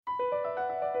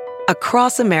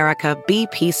Across America,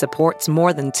 BP supports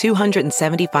more than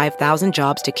 275,000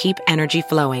 jobs to keep energy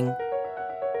flowing.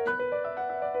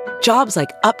 Jobs like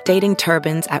updating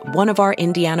turbines at one of our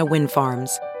Indiana wind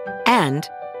farms and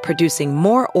producing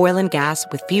more oil and gas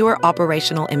with fewer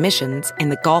operational emissions in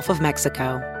the Gulf of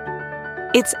Mexico.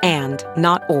 It's and,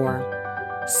 not or.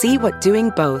 See what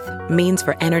doing both means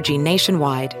for energy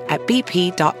nationwide at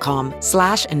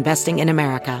bp.com/investing in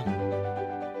America.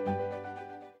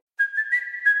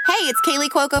 Hey, it's Kaylee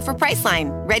Cuoco for Priceline.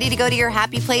 Ready to go to your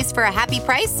happy place for a happy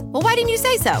price? Well, why didn't you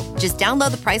say so? Just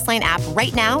download the Priceline app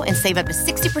right now and save up to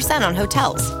 60% on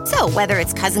hotels. So whether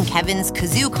it's Cousin Kevin's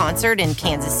Kazoo Concert in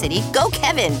Kansas City, go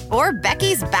Kevin, or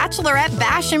Becky's Bachelorette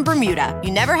Bash in Bermuda,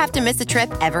 you never have to miss a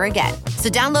trip ever again. So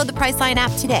download the Priceline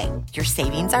app today. Your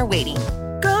savings are waiting.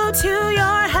 Go to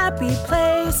your happy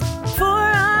place for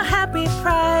a happy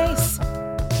price.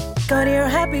 Go to your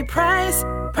happy price,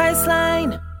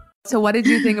 Priceline. So what did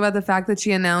you think about the fact that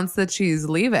she announced that she's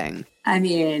leaving? I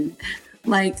mean,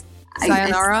 like...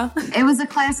 Sayonara? It was a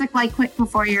classic, like, quit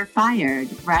before you're fired,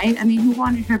 right? I mean, who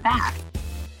wanted her back?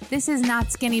 This is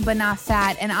Not Skinny But Not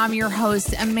Fat, and I'm your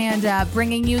host, Amanda,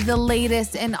 bringing you the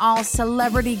latest in all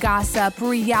celebrity gossip,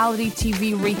 reality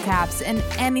TV recaps, and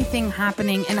anything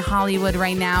happening in Hollywood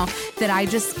right now that I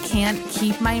just can't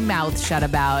keep my mouth shut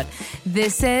about.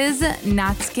 This is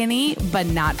Not Skinny But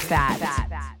Not Fat.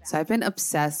 So I've been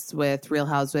obsessed with Real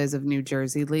Housewives of New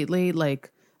Jersey lately.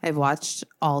 Like, I've watched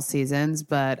all seasons,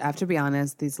 but I have to be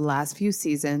honest, these last few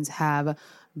seasons have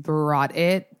brought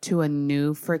it to a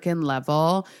new freaking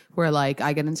level where, like,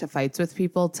 I get into fights with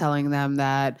people telling them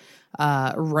that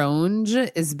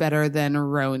Ronge is better than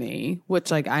Roni,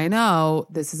 which, like, I know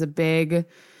this is a big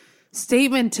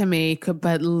statement to make,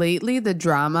 but lately the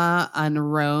drama on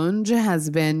Ronge has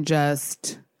been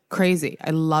just crazy. I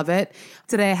love it.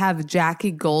 Today I have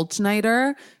Jackie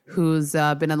Goldschneider, who's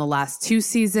been on the last 2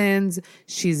 seasons.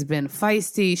 She's been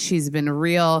feisty. She's been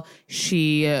real.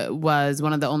 She was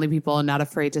one of the only people not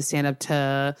afraid to stand up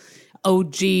to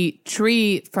OG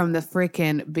Tree from the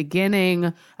freaking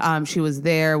beginning. She was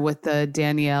there with the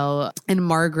Danielle and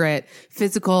Margaret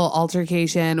physical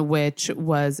altercation, which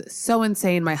was so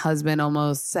insane. My husband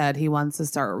almost said he wants to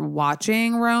start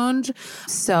watching Ronge.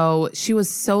 So she was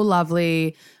so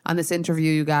lovely on this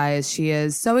interview, you guys. She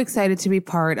is so excited to be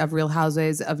part of Real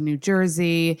Housewives of New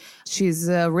Jersey. She's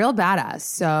a real badass.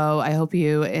 So I hope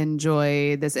you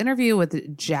enjoy this interview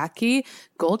with Jackie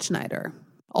Goldschneider.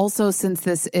 Also, since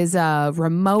this is a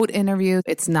remote interview,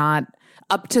 it's not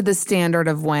up to the standard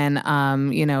of when,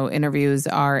 interviews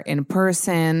are in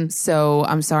person. So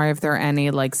I'm sorry if there are any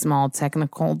like small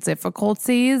technical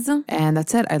difficulties. And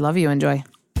that's it. I love you. Enjoy.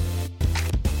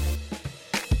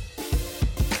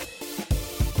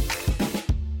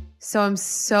 So I'm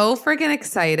so freaking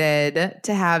excited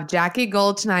to have Jackie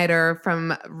Goldschneider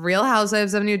from Real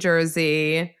Housewives of New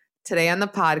Jersey today on the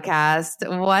podcast.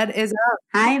 What is up?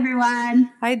 Hi, everyone.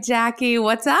 Hi, Jackie.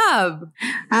 What's up?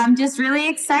 I'm just really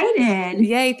excited.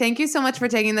 Yay. Thank you so much for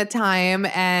taking the time.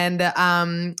 And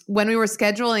when we were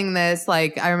scheduling this,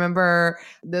 like, I remember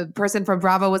the person from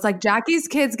Bravo was like, Jackie's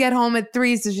kids get home at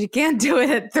 3, so she can't do it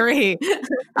at 3.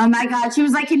 Oh, my God. She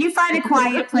was like, can you find a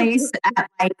quiet place at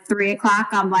like 3 o'clock?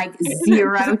 I'm like,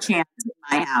 0 chance in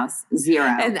my house. 0.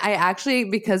 And I actually,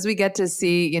 because we get to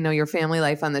see, your family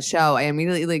life on the show, I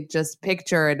immediately just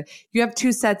pictured you have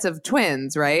 2 sets of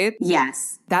twins, right?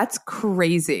 Yes. That's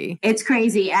crazy. It's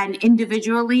crazy. And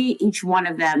individually, each one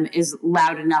of them is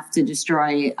loud enough to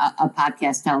destroy a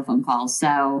podcast telephone call.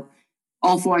 So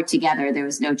all 4 together, there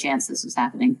was no chance this was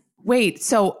happening. Wait,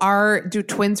 so do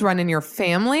twins run in your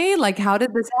family? Like, how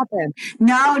did this happen?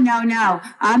 No.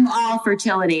 I'm all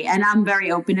fertility, and I'm very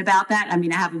open about that. I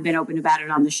mean, I haven't been open about it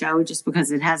on the show just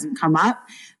because it hasn't come up.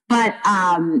 But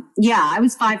I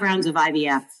was 5 rounds of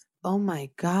IVF. Oh my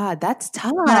God, that's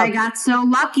tough. But I got so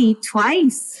lucky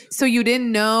twice. So you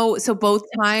didn't know, so both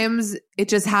times it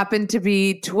just happened to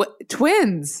be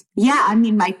twins. Yeah, I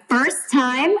mean, my first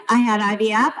time I had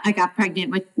IVF, I got pregnant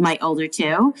with my older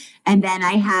 2. And then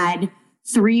I had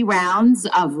 3 rounds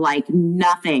of like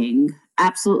nothing,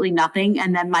 absolutely nothing.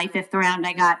 And then my 5th round,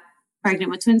 I got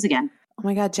pregnant with twins again. Oh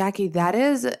my God, Jackie, that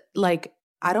is like,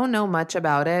 I don't know much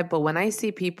about it, but when I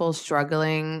see people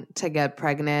struggling to get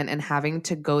pregnant and having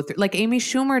to go through, like Amy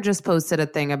Schumer just posted a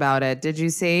thing about it. Did you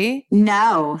see?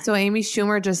 No. So Amy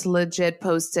Schumer just legit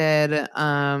posted,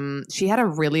 she had a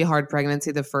really hard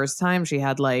pregnancy the first time. She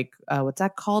had like, what's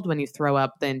that called when you throw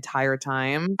up the entire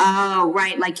time? Oh,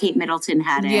 right. Like Kate Middleton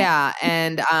had it. Yeah.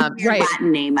 And right.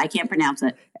 Latin name. I can't pronounce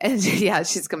it. And yeah,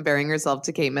 she's comparing herself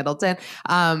to Kate Middleton.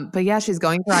 But yeah, she's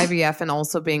going through IVF and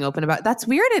also being open about it. That's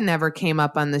weird. It never came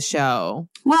up on the show.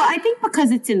 Well, I think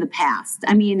because it's in the past.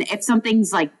 I mean, if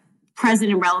something's like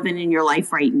present and relevant in your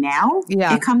life right now,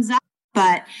 it comes up.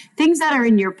 But things that are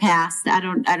in your past, I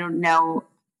don't know,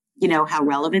 how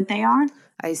relevant they are.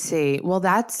 I see. Well,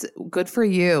 that's good for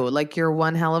you. Like, you're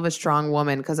one hell of a strong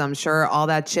woman, because I'm sure all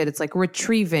that shit, it's like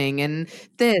retrieving and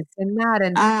this and that.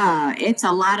 And it's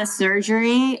a lot of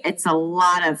surgery. It's a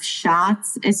lot of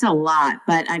shots. It's a lot.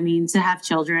 But I mean, to have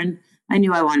children, I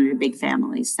knew I wanted a big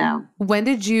family. So when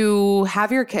did you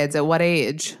have your kids? At what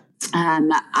age?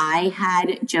 I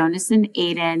had Jonas and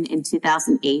Aiden in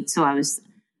 2008. So I was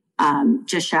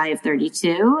just shy of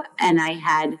 32. And I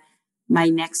had my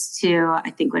next two, I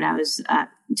think, when I was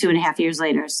 2.5 years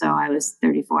later. So I was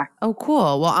 34. Oh,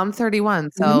 cool. Well, I'm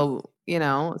 31. So, so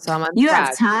I'm on you track.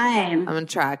 Have time. I'm on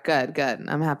track. Good.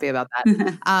 I'm happy about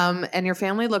that. And your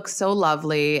family looks so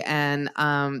lovely. And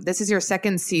this is your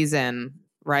second season,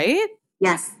 right?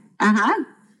 Yes. Uh-huh.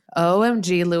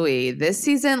 OMG, Louis. This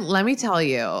season, let me tell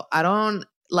you,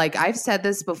 I've said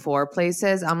this before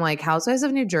places. I'm like, Housewives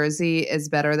of New Jersey is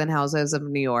better than Housewives of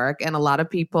New York. And a lot of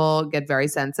people get very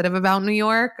sensitive about New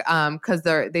York because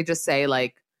they just say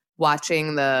like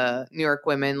watching the New York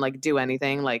women like do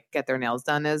anything, like get their nails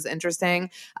done is interesting.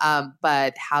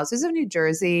 But Housewives of New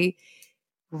Jersey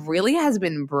really has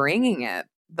been bringing it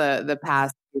the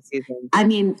past few seasons. I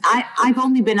mean, I've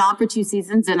only been on for 2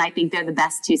 seasons, and I think they're the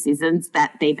best 2 seasons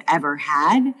that they've ever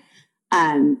had.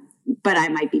 But I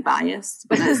might be biased.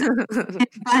 But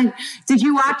did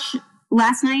you watch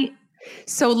last night?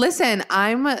 So listen,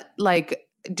 I'm like,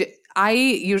 I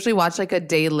usually watch like a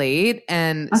day late.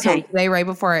 And so today, right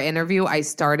before our interview, I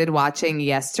started watching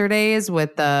yesterday's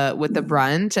with the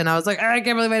brunch. And I was like, I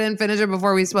can't believe I didn't finish it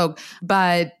before we spoke.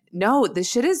 But no,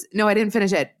 I didn't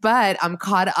finish it. But I'm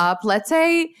caught up. Let's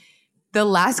say the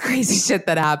last crazy shit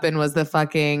that happened was the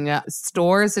fucking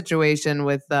store situation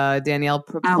with Danielle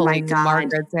pulling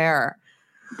Margaret's hair.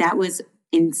 That was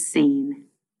insane.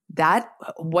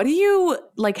 What do you,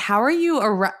 like, how are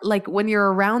you, like, when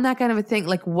you're around that kind of a thing,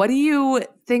 like, what do you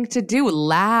think to do?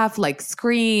 Laugh, like,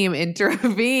 scream,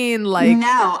 intervene? Like,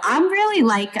 no, I'm really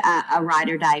like a ride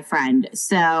or die friend.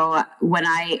 So when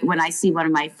I see one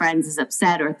of my friends is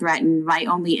upset or threatened, my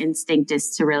only instinct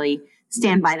is to really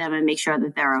stand by them and make sure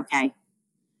that they're okay.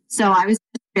 So I was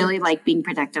really like being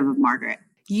protective of Margaret.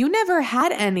 You never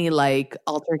had any like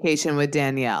altercation with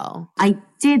Danielle. I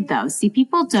did though. See,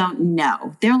 people don't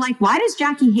know. They're like, why does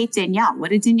Jackie hate Danielle?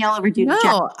 What did Danielle ever do to Jackie?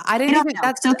 No, I didn't even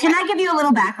know. So can I give you a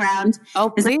little background? Oh,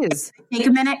 please. Take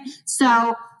a minute.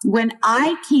 So when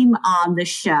I came on the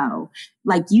show,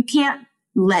 like you can't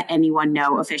let anyone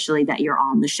know officially that you're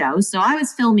on the show. So I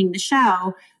was filming the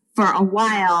show for a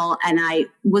while and I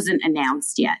wasn't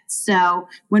announced yet. So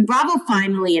when Bravo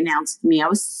finally announced me, I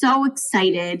was so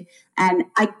excited and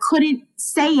I couldn't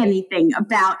say anything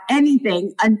about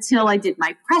anything until I did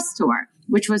my press tour,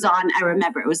 which was I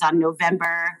remember it was on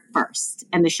November 1st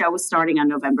and the show was starting on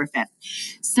November 5th.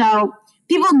 So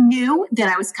people knew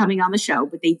that I was coming on the show,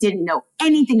 but they didn't know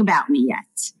anything about me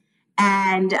yet.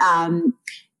 And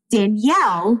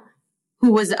Danielle,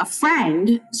 who was a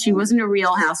friend, she wasn't a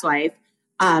real housewife,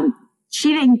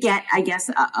 she didn't get, I guess,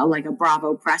 a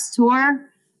Bravo press tour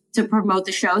to promote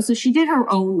the show. So she did her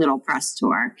own little press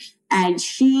tour. And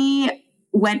she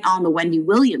went on the Wendy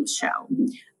Williams show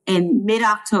in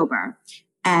mid-October.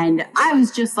 And I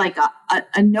was just like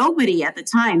a nobody at the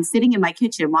time, sitting in my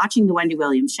kitchen watching the Wendy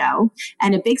Williams show.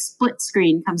 And a big split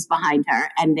screen comes behind her.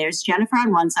 And there's Jennifer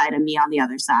on one side and me on the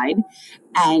other side.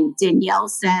 And Danielle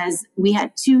says, we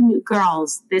had 2 new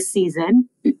girls this season,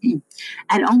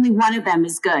 and only one of them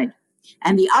is good.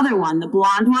 And the other one, the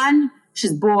blonde one,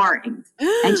 she's boring.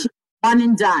 And she's one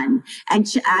and done. And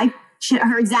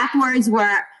her exact words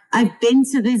were, I've been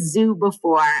to this zoo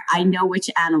before. I know which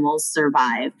animals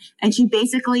survive. And she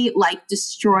basically like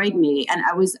destroyed me. And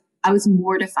I was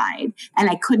mortified and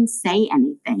I couldn't say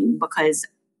anything because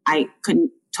I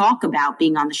couldn't talk about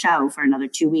being on the show for another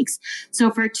 2 weeks. So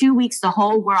for 2 weeks, the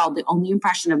whole world, the only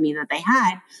impression of me that they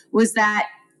had was that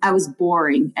I was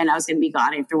boring and I was going to be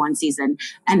gone after 1 season.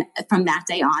 And from that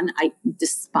day on, I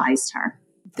despised her.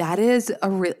 That is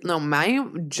no, my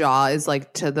jaw is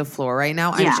like to the floor right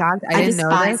now. I'm shocked. I didn't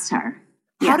know this. Her.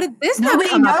 How did this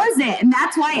Nobody knows it. And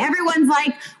that's why everyone's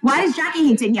like, why does Jackie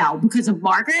hate Danielle? Because of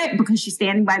Margaret? Because she's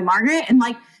standing by Margaret? And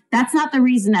like, that's not the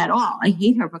reason at all. I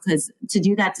hate her because to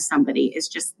do that to somebody is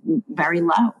just very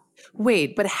low.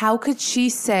 Wait, but how could she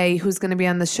say who's going to be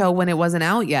on the show when it wasn't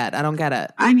out yet? I don't get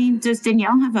it. I mean, does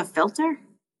Danielle have a filter?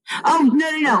 Oh,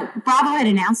 no. Bravo had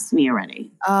announced to me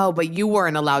already. Oh, but you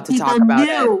weren't allowed to talk about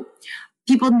it.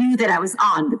 People knew that I was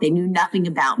on, but they knew nothing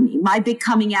about me. My big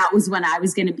coming out was when I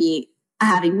was going to be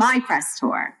having my press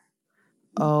tour.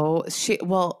 Oh, she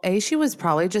was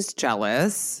probably just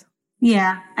jealous.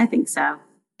 Yeah, I think so.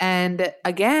 And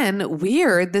again,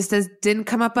 weird, this didn't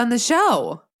come up on the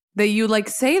show that you like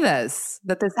say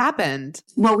that this happened.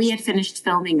 Well, we had finished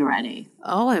filming already.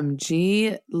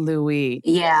 OMG, Louis.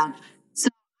 Yeah. So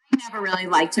I never really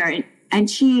liked her. And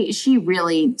she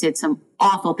really did some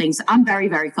awful things. I'm very,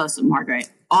 very close with Margaret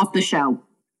off the show.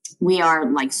 We are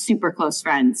like super close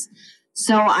friends.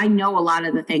 So I know a lot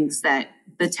of the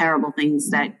terrible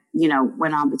things that,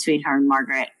 went on between her and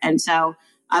Margaret. And so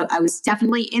I was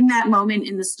definitely in that moment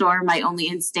in the store. My only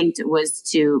instinct was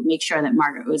to make sure that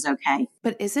Margaret was okay.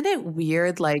 But isn't it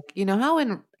weird? Like, you know how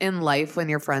in life, when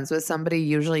you're friends with somebody,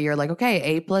 usually you're like, okay,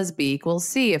 A plus B equals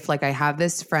C. If like I have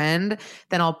this friend,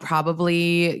 then I'll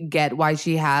probably get why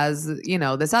she has,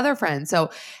 this other friend. So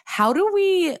how do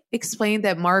we explain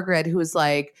that Margaret, who's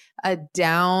like a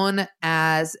down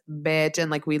ass bitch and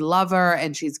like we love her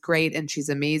and she's great and she's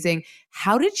amazing,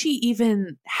 how was she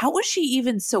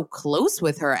even so close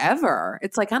with her ever?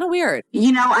 It's like kind of weird.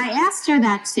 I asked her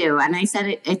that too. And I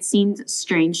said it seemed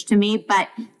strange to me, but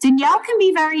Danielle can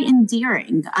be very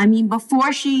endearing. I mean,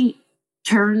 before she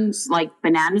turns like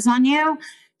bananas on you,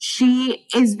 she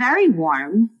is very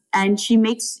warm and she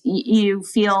makes you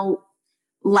feel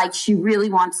like she really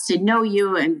wants to know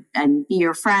you and be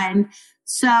your friend.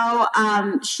 So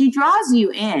she draws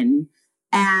you in.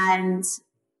 And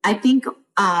I think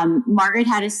Margaret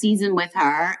had a season with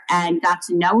her and got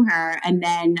to know her. And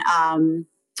then,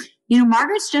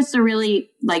 Margaret's just a really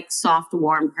like soft,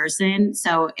 warm person.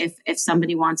 So if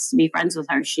somebody wants to be friends with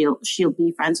her, she'll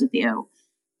be friends with you.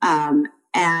 And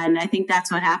I think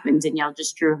that's what happened. Danielle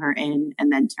just drew her in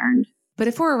and then turned. But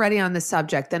if we're already on the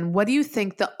subject, then what do you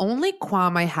think? The only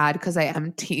qualm I had, because I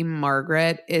am team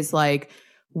Margaret, is like,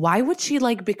 why would she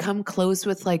like become close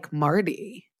with like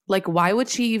Marty? Like, why would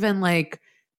she even like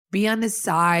be on his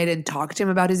side and talk to him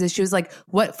about his issues? Like,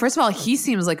 what? First of all, he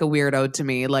seems like a weirdo to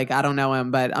me. Like, I don't know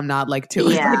him, but I'm not like too.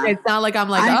 Yeah. Like, it's not like I'm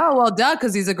like, oh well, duh,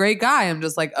 because he's a great guy. I'm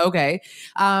just like, okay,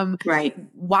 right.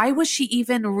 Why was she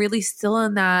even really still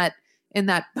in that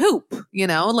poop?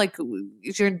 Like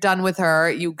you're done with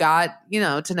her. You got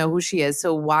to know who she is.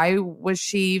 So why was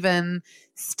she even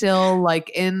still like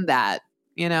in that?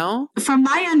 From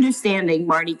my understanding,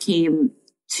 Marty came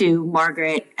to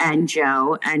Margaret and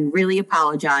Joe and really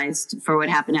apologized for what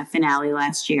happened at finale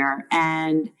last year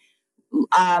and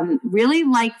really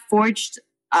like forged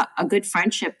a good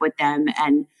friendship with them.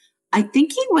 And I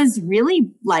think he was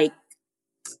really like,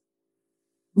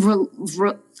 I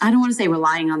don't want to say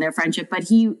relying on their friendship, but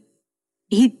he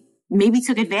maybe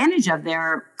took advantage of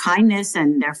their kindness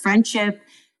and their friendship.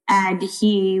 And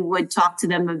he would talk to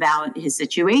them about his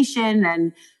situation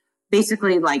and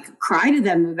basically like cry to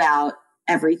them about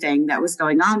everything that was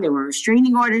going on. There were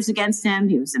restraining orders against him.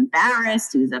 He was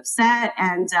embarrassed. He was upset.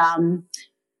 And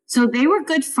so they were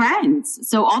good friends.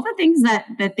 So all the things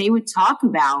that they would talk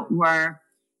about were,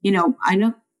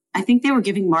 I think they were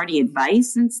giving Marty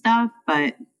advice and stuff,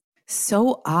 but.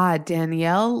 So odd,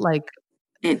 Danielle. Like,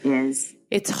 it is.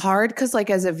 It's hard because like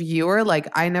as a viewer, like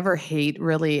I never hate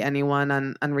really anyone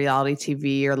on reality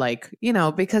TV or like,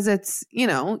 because it's,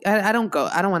 I don't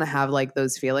want to have like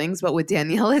those feelings. But with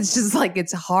Danielle, it's just like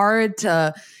it's hard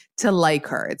to like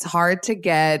her. It's hard to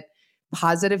get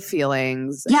positive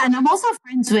feelings. Yeah. And I'm also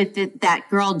friends with that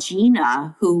girl,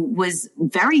 Gina, who was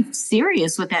very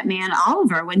serious with that man,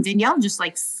 Oliver, when Danielle just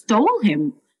like stole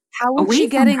him. How was she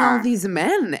getting all these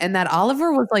men? And that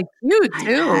Oliver was like cute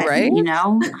too, right?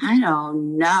 I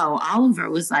don't know. Oliver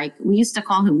was like, we used to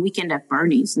call him Weekend at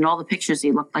Bernie's, and all the pictures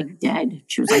he looked like dead.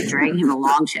 She was like dragging him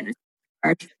along.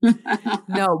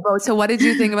 No, but so what did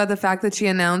you think about the fact that she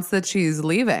announced that she's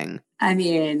leaving? I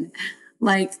mean,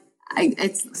 like,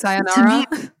 it's sayonara. To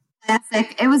me,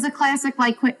 classic. It was a classic,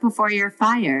 like quit before you're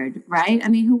fired, right? I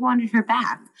mean, who wanted her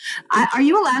back? Are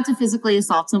you allowed to physically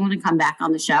assault someone and come back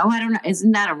on the show? I don't know.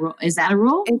 Isn't that a rule? Is that a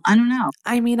rule? I don't know.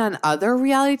 I mean, on other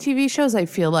reality TV shows, I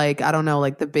feel like, I don't know,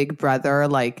 like the Big Brother,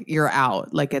 like you're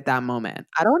out, like at that moment.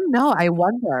 I don't know. I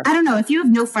wonder. I don't know. If you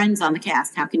have no friends on the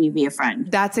cast, how can you be a friend?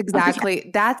 That's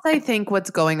I think what's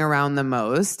going around the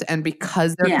most. And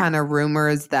because there are kind of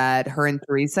rumors that her and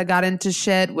Teresa got into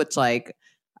shit, which like,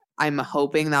 I'm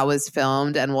hoping that was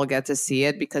filmed and we'll get to see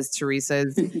it because Teresa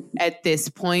is at this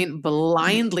point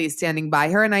blindly standing by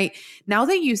her. And now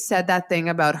that you said that thing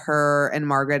about her and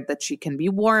Margaret, that she can be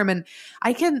warm, and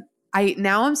I can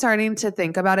I'm starting to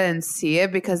think about it and see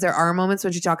it, because there are moments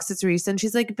when she talks to Teresa and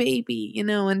she's like, baby,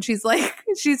 and she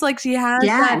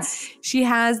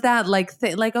has that like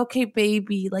like, okay,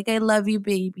 baby, like, I love you,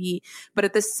 baby. But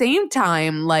at the same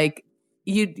time, like,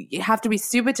 you have to be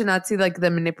stupid to not see like the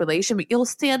manipulation, but you'll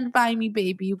stand by me,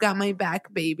 baby. You got my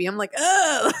back, baby. I'm like,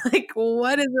 oh, like,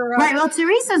 what is wrong? Right. Well,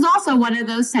 Teresa's also one of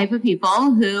those type of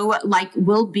people who like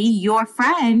will be your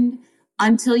friend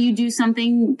until you do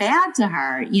something bad to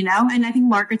her, and I think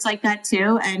Margaret's like that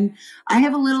too. And I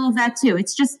have a little of that too.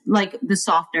 It's just like the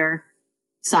softer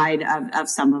side of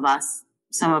some of us.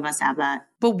 Some of us have that.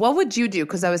 But what would you do?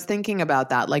 Because I was thinking about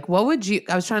that. Like, I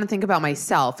was trying to think about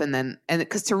myself, and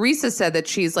because Teresa said that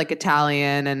she's like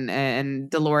Italian, and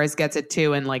Dolores gets it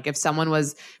too. And like, if someone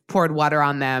was poured water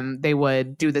on them, they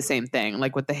would do the same thing,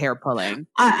 like with the hair pulling.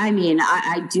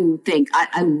 I do think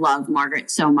I love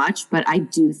Margaret so much, but I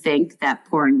do think that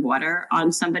pouring water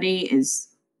on somebody is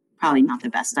probably not the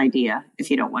best idea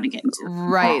if you don't want to get into it.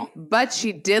 Right. But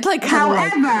she did like,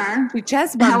 she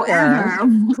chest bumped her.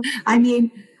 I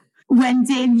mean, when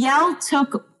Danielle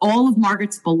took all of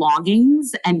Margaret's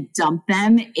belongings and dumped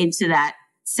them into that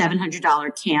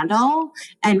 $700 candle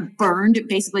and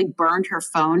basically burned her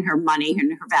phone, her money,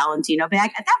 and her Valentino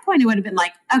bag, at that point it would have been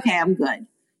like, okay, I'm good.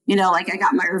 Like, I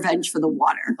got my revenge for the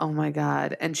water. Oh my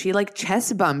God. And she like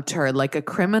chest bumped her like a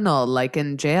criminal, like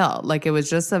in jail. Like, it was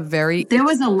just there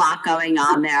was a lot going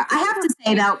on there. I have to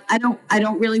say though, I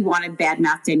don't really want to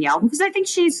badmouth Danielle, because I think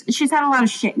she's had a lot of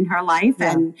shit in her life.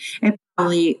 Yeah. And it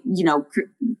probably,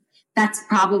 that's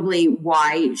probably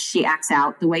why she acts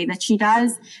out the way that she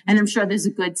does. And I'm sure there's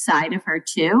a good side of her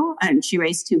too. And she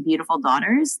raised 2 beautiful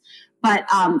daughters. But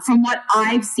from what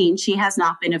I've seen, she has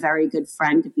not been a very good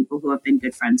friend to people who have been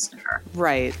good friends to her.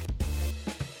 Right.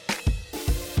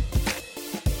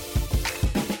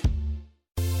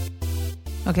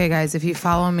 Okay, guys, if you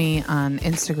follow me on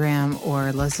Instagram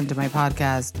or listen to my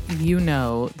podcast, you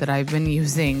know that I've been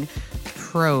using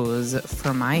Prose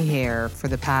for my hair for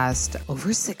the past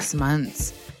over 6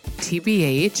 months.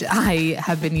 TBH, I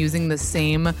have been using the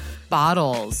same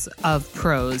bottles of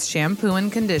Prose shampoo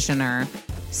and conditioner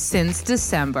since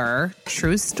December.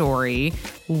 True story.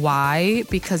 Why?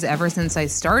 Because ever since I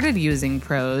started using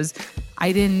Prose,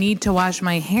 I didn't need to wash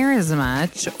my hair as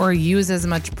much or use as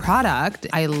much product.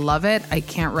 I love it. I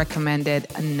can't recommend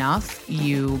it enough.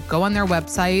 You go on their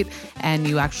website and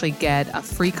you actually get a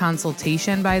free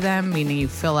consultation by them, meaning you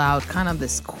fill out kind of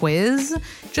this quiz,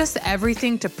 just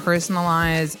everything to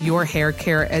personalize your hair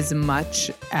care as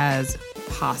much as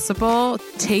possible.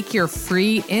 Take your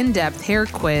free in-depth hair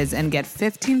quiz and get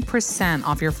 15%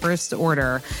 off your first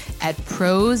order at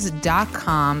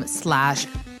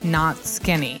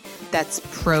prose.com/notskinny. That's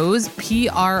Prose,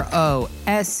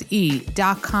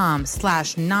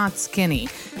 PROSE.com/notskinny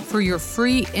for your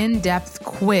free in-depth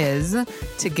quiz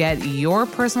to get your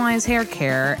personalized hair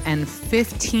care and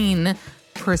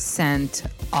 15%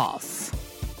 off.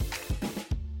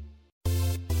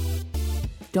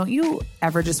 Don't you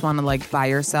ever just want to like buy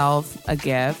yourself a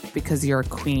gift because you're a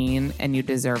queen and you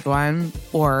deserve one?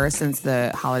 Or since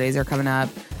the holidays are coming up,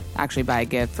 actually buy a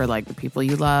gift for like the people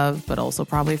you love, but also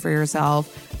probably for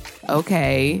yourself.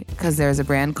 Okay, because there's a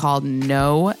brand called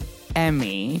No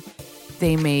Emmy.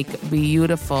 They make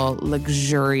beautiful,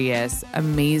 luxurious,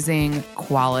 amazing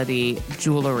quality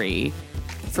jewelry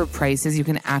for prices you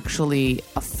can actually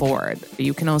afford.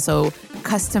 You can also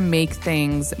custom make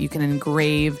things, you can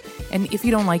engrave, and if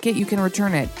you don't like it, you can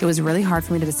return it. It was really hard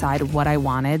for me to decide what I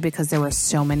wanted because there were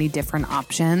so many different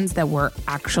options that were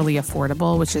actually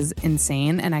affordable, which is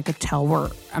insane, and I could tell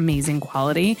were amazing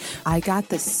quality. I got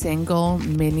the single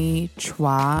mini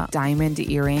Chua diamond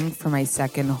earring for my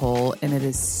second hole, and it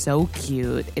is so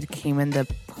cute. It came in the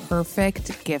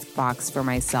perfect gift box for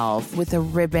myself with a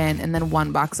ribbon, and then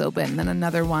one box open, then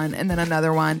another one, and then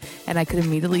another one. And I could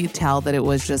immediately tell that it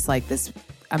was just like this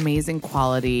amazing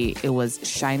quality. It was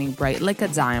shining bright like a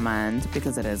diamond,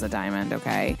 because it is a diamond,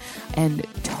 okay? And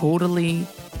totally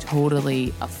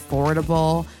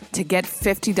affordable. To get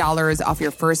 $50 off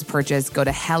your first purchase, go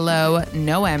to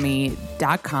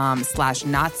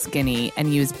hellonoemmy.com/notskinny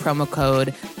and use promo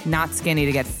code notskinny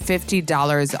to get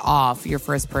 $50 off your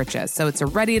first purchase. So it's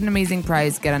already an amazing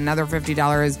price. Get another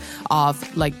 $50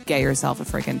 off. Like, get yourself a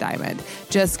freaking diamond.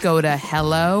 Just go to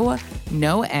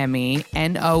hellonoemmy,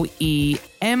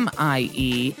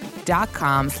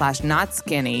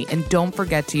 NOEMIE.com/notskinny, and don't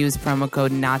forget to use promo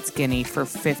code notskinny for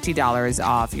 $50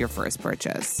 off your first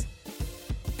purchase.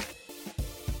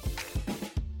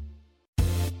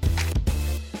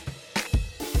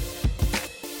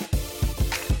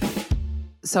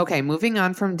 So, okay, moving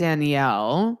on from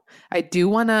Danielle. I do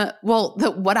want to,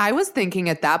 what I was thinking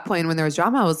at that point when there was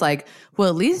drama, I was like, well,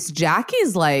 at least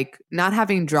Jackie's like not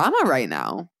having drama right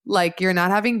now. Like you're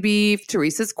not having beef.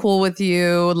 Teresa's cool with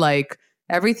you. Like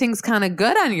everything's kind of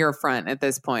good on your front at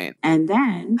this point. And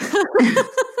then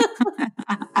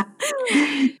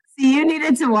see, you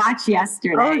needed to watch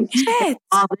yesterday. Oh, shit.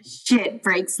 All the shit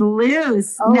breaks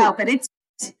loose. Oh. No, but it's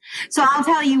so I'll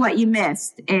tell you what you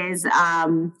missed is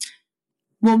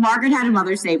Margaret had a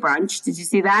Mother's Day brunch. Did you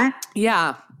see that?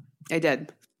 Yeah, I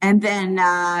did. And then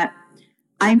I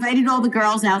invited all the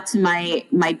girls out to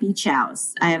my beach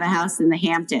house. I have a house in the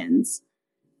Hamptons.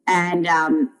 And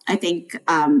I think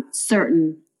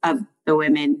certain of the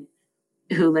women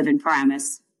who live in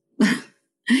Paramus,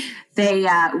 they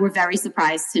were very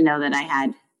surprised to know that I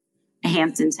had a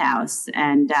Hamptons house.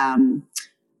 And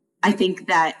I think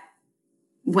that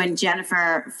when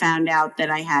Jennifer found out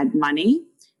that I had money,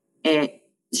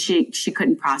 she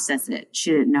couldn't process it.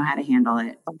 She didn't know how to handle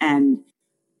it. And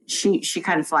she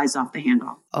kind of flies off the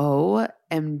handle.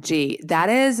 OMG. That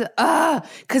is,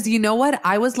 because you know what?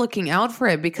 I was looking out for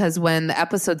it because when the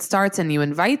episode starts and you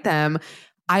invite them,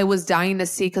 I was dying to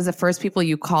see because the first people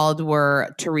you called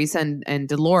were Teresa and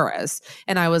Dolores.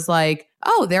 And I was like,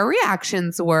 oh, their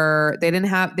reactions were, they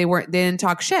didn't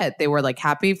talk shit. They were like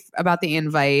happy about the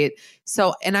invite.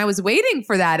 So, and I was waiting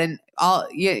for that. And all,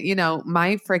 you know,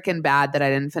 my freaking bad that I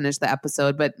didn't finish the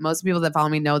episode, but most people that follow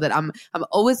me know that I'm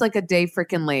always like a day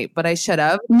freaking late, but I should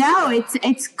have. No,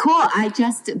 it's cool.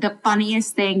 The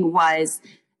funniest thing was,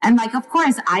 and like, of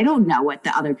course, I don't know what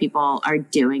the other people are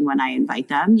doing when I invite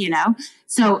them, you know?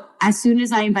 So as soon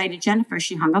as I invited Jennifer,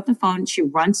 she hung up the phone, she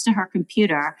runs to her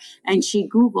computer and she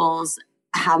Googles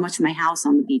how much my house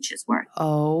on the beach is worth.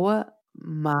 Oh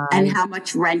my. And how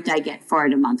much rent I get for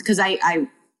it a month. Because I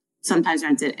sometimes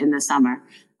rent it in the summer.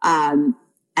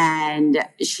 And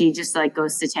she just like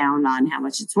goes to town on how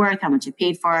much it's worth, how much I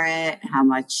paid for it, how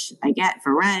much I get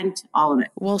for rent, all of it.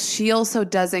 Well, she also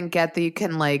doesn't get that you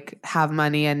can like have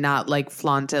money and not like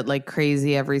flaunt it like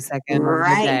crazy every second of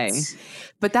the day.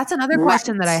 But that's another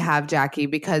question that I have, Jackie,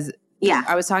 because yeah,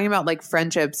 I was talking about like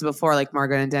friendships before, like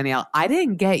Margaret and Danielle. I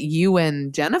didn't get you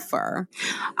and Jennifer.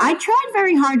 I tried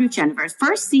very hard with Jennifer.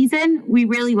 First season, we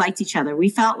really liked each other. We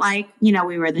felt like, you know,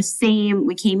 we were the same.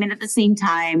 We came in at the same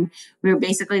time. We were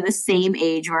basically the same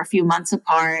age. We were a few months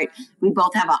apart. We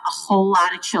both have a whole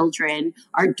lot of children.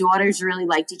 Our daughters really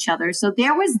liked each other. So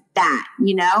there was that,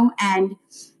 you know, and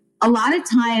a lot of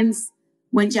times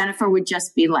when Jennifer would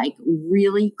just be like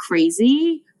really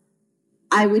crazy,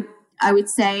 I would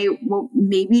say, well,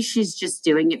 maybe she's just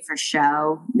doing it for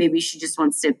show. Maybe she just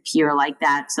wants to appear like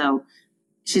that. So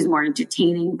she's more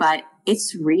entertaining, but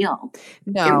it's real.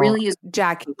 No, it really is.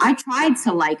 Jackie. I tried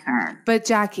to like her. But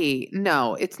Jackie,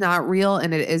 no, it's not real.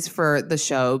 And it is for the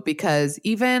show because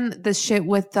even the shit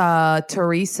with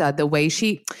Teresa, the way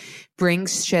she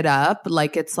brings shit up,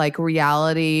 like it's like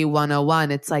reality 101.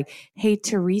 It's like, hey,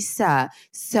 Teresa,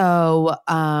 so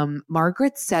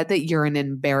Margaret said that you're an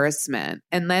embarrassment.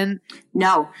 And then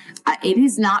no, it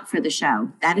is not for the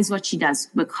show. That is what she does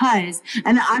because,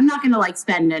 and I'm not going to like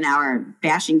spend an hour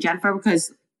bashing Jennifer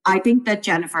because I think that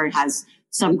Jennifer has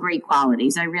some great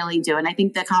qualities. I really do. And I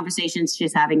think the conversations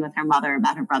she's having with her mother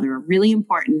about her brother are really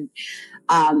important.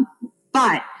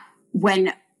 But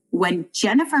when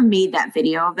Jennifer made that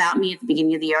video about me at the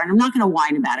beginning of the year, and I'm not going to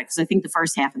whine about it because I think the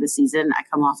first half of the season I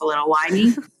come off a little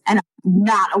whiny and I'm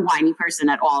not a whiny person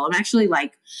at all. I'm actually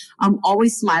like, I'm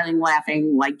always smiling,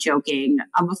 laughing, like joking.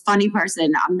 I'm a funny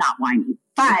person. I'm not whiny.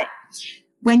 But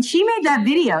when she made that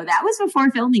video, that was before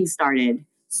filming started.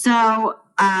 So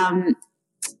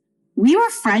we were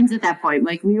friends at that point.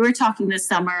 Like we were talking this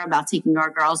summer about taking our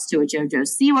girls to a JoJo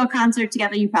Siwa concert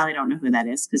together. You probably don't know who that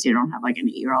is because you don't have like an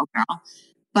 8-year-old girl.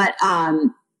 But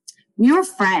we were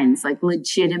friends, like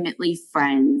legitimately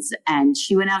friends. And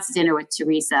she went out to dinner with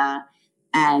Teresa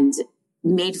and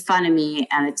made fun of me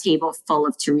at a table full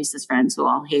of Teresa's friends who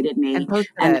all hated me. And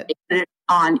they put it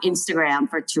on Instagram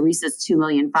for Teresa's 2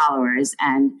 million followers.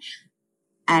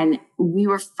 And we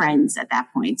were friends at that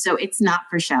point. So it's not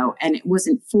for show. And it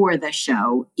wasn't for the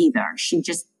show either. She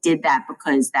just did that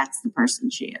because that's the person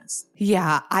she is.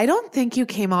 Yeah, I don't think you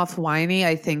came off whiny.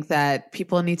 I think that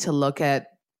people need to look at,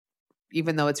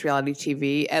 even though it's reality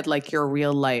TV, at like your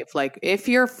real life. Like if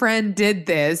your friend did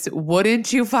this,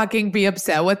 wouldn't you fucking be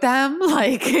upset with them?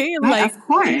 Like, right, of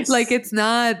course. Like it's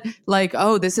not like,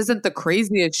 oh, this isn't the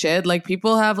craziest shit. Like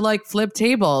people have like flipped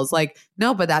tables. Like,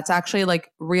 no, but that's actually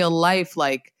like real life.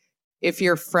 Like if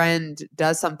your friend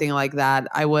does something like that,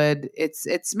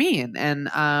 it's mean. And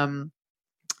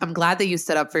I'm glad that you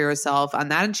stood up for yourself on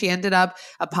that. And she ended up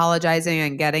apologizing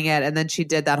and getting it. And then she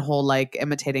did that whole like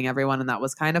imitating everyone. And that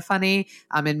was kind of funny.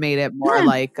 It made it more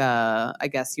like, I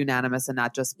guess, unanimous and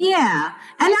not just. Yeah.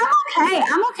 And I'm okay.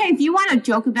 I'm okay. If you want to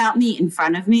joke about me in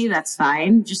front of me, that's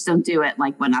fine. Just don't do it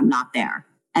like when I'm not there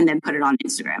and then put it on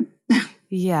Instagram.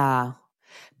 Yeah.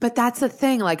 But that's the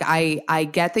thing. Like, I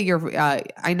get that you're,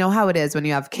 I know how it is when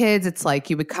you have kids. It's like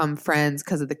you become friends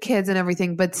because of the kids and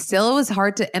everything, but still it was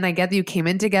hard to, and I get that you came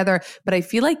in together, but I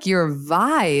feel like your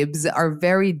vibes are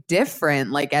very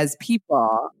different, like as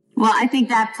people. Well, I think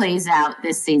that plays out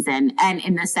this season. And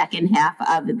in the second half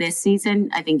of this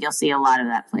season, I think you'll see a lot of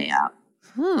that play out.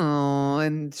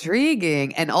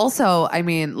 Intriguing. And also, I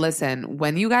mean, listen,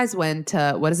 when you guys went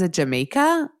to, what is it,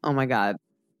 Jamaica? Oh my God.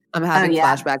 I'm having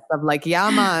flashbacks of like, yeah,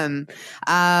 man.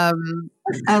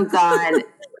 Oh God.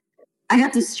 I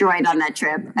got destroyed on that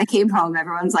trip. I came home.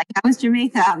 Everyone's like, how was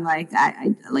Jamaica? I'm like,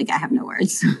 I have no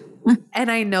words.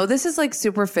 And I know this is like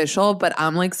superficial, but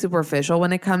I'm like superficial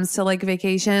when it comes to like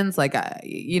vacations. Like,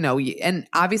 you know, and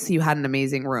obviously you had an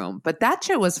amazing room, but that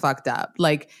shit was fucked up.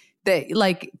 Like, they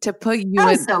like to put you that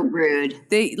was so rude.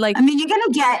 They like, I mean, you're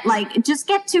going to get like, just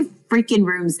get 2 freaking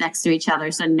rooms next to each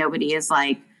other. So nobody is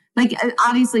like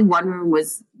obviously one room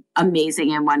was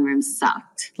amazing and one room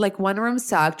sucked. Like one room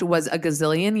sucked, was a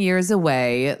gazillion years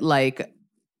away. Like,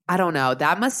 I don't know.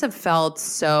 That must have felt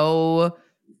so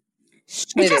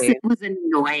shitty. It was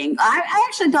annoying. I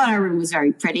actually thought our room was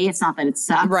very pretty. It's not that it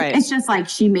sucked. Right. It's just like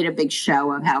she made a big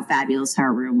show of how fabulous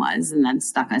her room was and then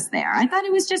stuck us there. I thought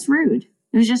it was just rude.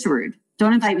 It was just rude.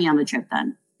 Don't invite me on the trip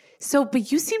then. So,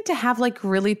 but you seem to have like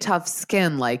really tough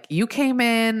skin. Like you came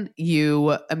in,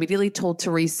 you immediately told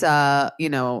Teresa, you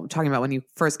know, talking about when you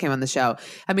first came on the show,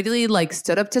 immediately like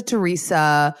stood up to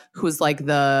Teresa, who's like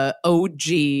the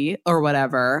OG or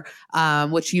whatever,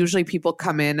 which usually people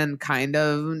come in and kind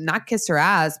of not kiss her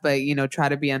ass, but, you know, try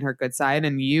to be on her good side.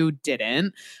 And you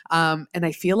didn't. And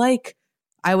I feel like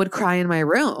I would cry in my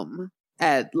room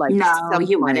at like, no,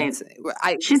 you wouldn't.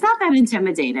 She's not that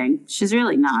intimidating. She's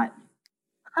really not.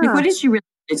 Like, what is she really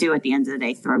going to do at the end of the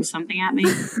day? Throw something at me?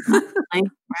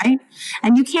 Right?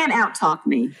 And you can't out-talk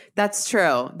me. That's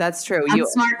true. That's true. I'm a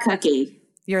smart cookie.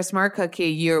 You're a smart cookie.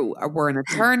 You were an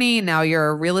attorney. Now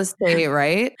you're a real estate,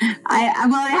 right?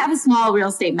 I have a small real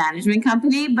estate management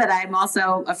company, but I'm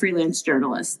also a freelance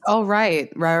journalist. Oh,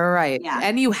 right. Yeah.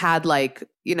 And you had like,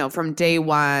 you know, from day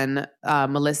one,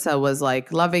 Melissa was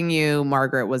like loving you.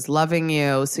 Margaret was loving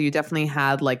you. So you definitely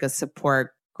had like a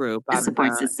support group. A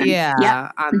support system. Yeah.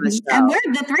 Yep. On the show.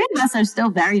 And the 3 of us are still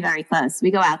very, very close.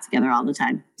 We go out together all the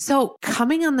time. So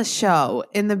coming on the show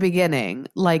in the beginning,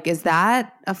 like, is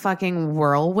that a fucking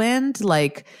whirlwind?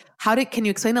 Like, can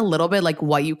you explain a little bit, like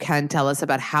what you can tell us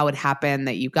about how it happened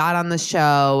that you got on the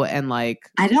show and like.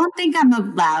 I don't think I'm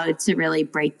allowed to really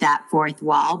break that fourth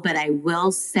wall, but I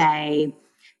will say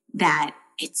that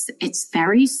it's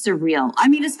very surreal. I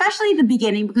mean, especially the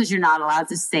beginning, because you're not allowed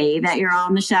to say that you're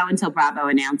on the show until Bravo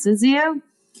announces you.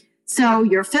 So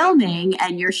you're filming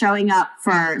and you're showing up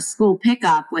for school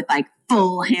pickup with like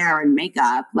full hair and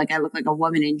makeup. Like I look like a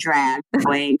woman in drag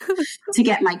going to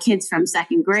get my kids from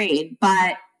 2nd grade.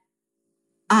 But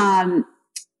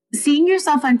seeing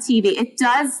yourself on TV, it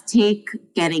does take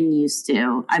getting used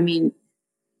to. I mean,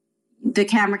 the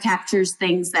camera captures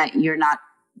things that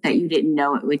you didn't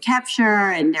know it would capture.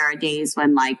 And there are days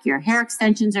when like your hair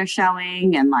extensions are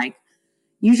showing and like,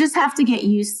 you just have to get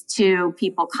used to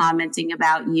people commenting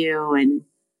about you. And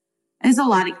there's a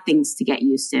lot of things to get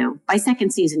used to. By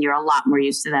 2nd season, you're a lot more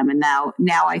used to them. And now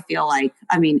I feel like,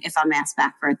 I mean, if I'm asked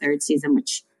back for a 3rd season,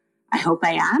 which I hope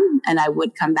I am, and I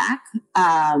would come back,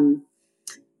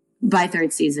 by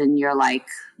 3rd season, you're like,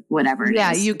 whatever it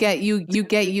is. You get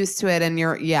used to it and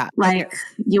you're, like,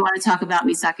 you want to talk about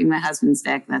me sucking my husband's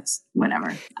dick? That's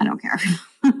whatever. I don't care.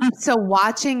 So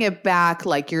watching it back,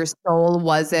 like your soul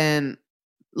wasn't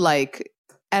like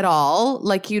at all.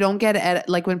 Like you don't get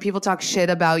like when people talk shit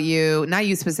about you, not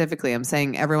you specifically, I'm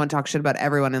saying everyone talks shit about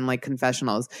everyone in like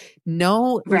confessionals.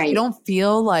 No, right. You don't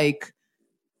feel like,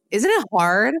 isn't it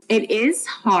hard? It is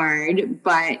hard,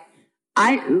 but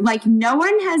no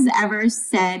one has ever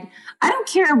said, I don't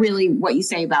care really what you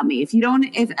say about me. As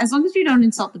long as you don't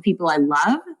insult the people I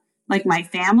love, like my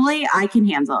family, I can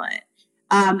handle it.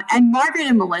 And Margaret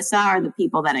and Melissa are the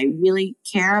people that I really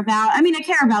care about. I mean, I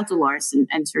care about Dolores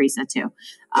and Teresa too.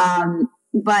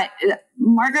 But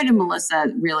Margaret and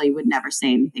Melissa really would never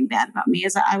say anything bad about me,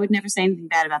 as I would never say anything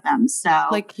bad about them. So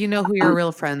like, you know who your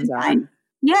real friends are. Fine.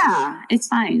 Yeah, it's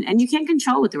fine. And you can't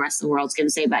control what the rest of the world's going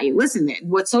to say about you. Listen,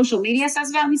 what social media says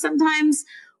about me sometimes,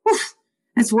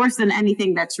 It's worse than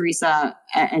anything that Teresa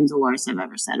and Dolores have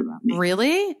ever said about me.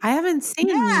 Really? I haven't seen.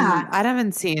 Yeah. I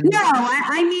haven't seen. No,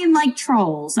 I mean like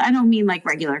trolls. I don't mean like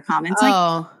regular comments.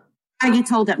 Like I get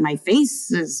told that my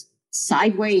face is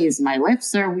sideways, my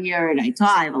lips are weird.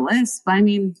 I have a lisp. I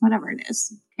mean, whatever it is,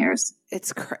 who cares?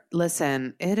 It's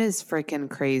listen, it is freaking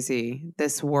crazy.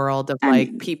 This world of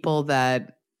like people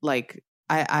that like.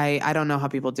 I don't know how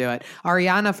people do it.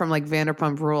 Ariana from like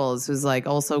Vanderpump Rules, who's like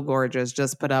also gorgeous,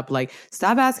 just put up like,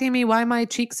 stop asking me why my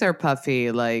cheeks are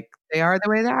puffy. Like they are the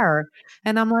way they are.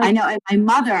 And I'm like, I know. And my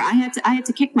mother, I had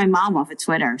to kick my mom off of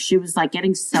Twitter. She was like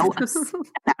getting so upset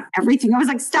about everything. I was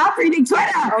like, stop reading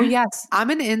Twitter. Oh yes. I'm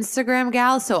an Instagram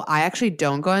gal. So I actually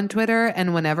don't go on Twitter.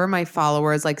 And whenever my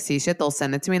followers like see shit, they'll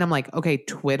send it to me. And I'm like, okay,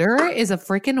 Twitter is a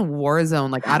freaking war zone.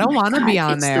 Like I don't want to be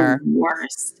on there. It's the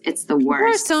worst. It's the worst.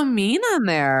 You're so mean on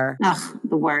there. Ugh,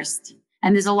 the worst.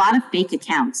 And there's a lot of fake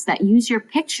accounts that use your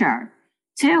picture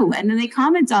too. And then they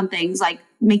comment on things like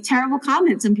make terrible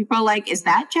comments. And people are like, is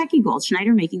that Jackie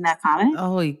Goldschneider making that comment?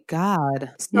 Oh,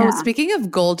 God. So speaking of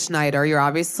Goldschneider, you're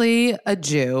obviously a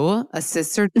Jew, a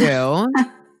sister Jew.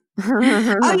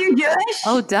 Oh, you're Jewish?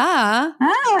 Oh, duh.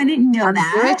 Oh, I didn't know I'm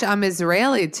that. Jewish. I'm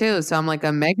Israeli too. So I'm like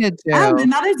a mega Jew. Oh, my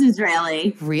mother's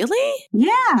Israeli. Really? Yeah.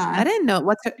 I didn't know.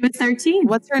 She was 13.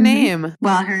 What's her name?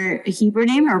 Well, her Hebrew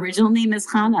name, her original name is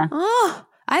Hannah. Oh,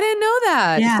 I didn't know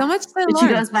that. Yeah. So much to But learn.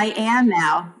 she goes by Anne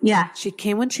now. Yeah. She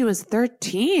came when she was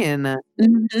 13.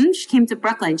 Mm-hmm. She came to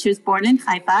Brooklyn. She was born in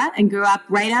Haifa and grew up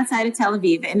right outside of Tel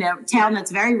Aviv in a town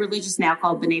that's very religious now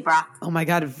called Bnei Brak. Oh my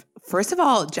God. First of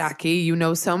all, Jackie, you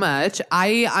know so much.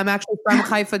 I'm actually from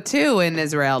Haifa too in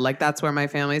Israel. Like that's where my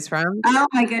family's from. Oh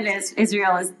my goodness.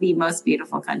 Israel is the most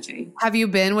beautiful country. Have you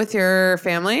been with your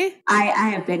family? I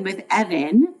have been with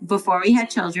Evan before we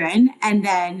had children. And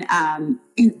then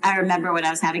I remember when I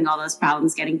was having all those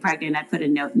problems getting pregnant, I put a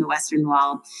note in the Western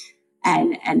Wall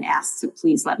and asked to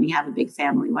please let me have a big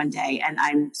family one day. And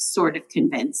I'm sort of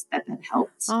convinced that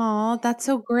helped. Oh, that's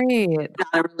so great. Not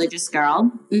a religious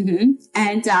girl. Mm-hmm.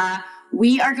 And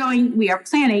we are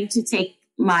planning to take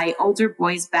my older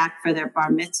boys back for their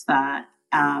bar mitzvah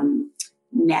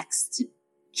next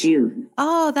June.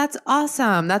 Oh, that's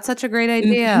awesome. That's such a great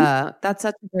idea. Mm-hmm. That's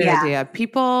such a great idea.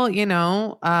 People,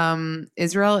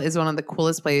 Israel is one of the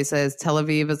coolest places. Tel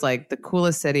Aviv is like the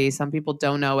coolest city. Some people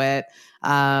don't know it.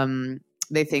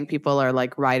 They think people are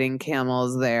like riding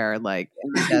camels there, like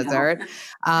in the desert.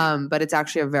 But it's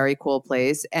actually a very cool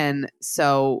place. And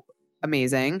so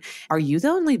amazing. Are you the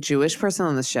only Jewish person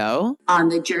on the show? On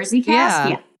the Jersey cast?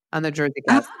 Yeah. On the Jersey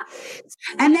cast.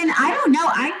 And then I don't know.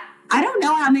 I don't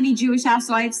know how many Jewish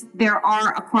housewives there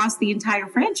are across the entire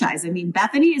franchise. I mean,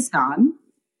 Bethany is gone.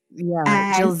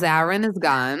 Yeah. Jill Zarin is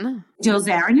gone. Jill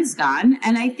Zarin is gone.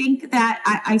 And I think that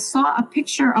I saw a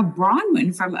picture of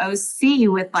Bronwyn from OC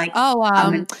with like...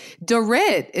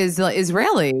 Dorit is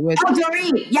Israeli.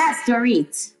 Dorit. Yes,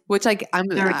 Dorit. Which like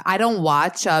I don't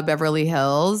watch Beverly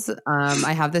Hills.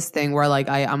 I have this thing where like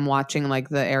I'm watching like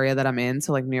the area that I'm in,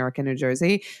 so like New York and New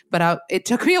Jersey. But it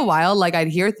took me a while. Like I'd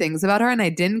hear things about her, and I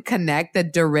didn't connect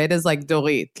that Dorit is like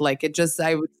Dorit. Like it just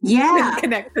I didn't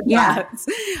connect the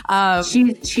dots.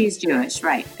 She's Jewish,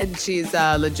 right? And she's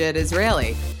legit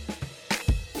Israeli.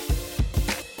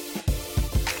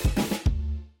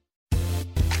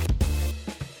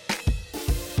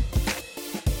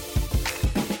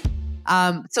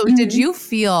 So did you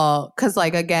feel, cause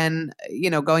like, again,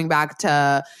 going back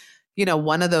to,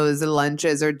 one of those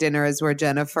lunches or dinners where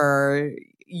Jennifer,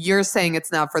 you're saying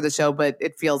it's not for the show, but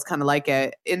it feels kind of like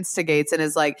it instigates and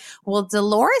is like, well,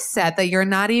 Dolores said that you're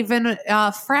not even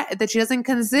a friend, that she doesn't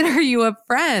consider you a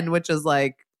friend, which is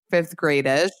like 5th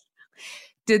grade-ish.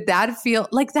 Did that feel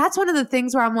like that's one of the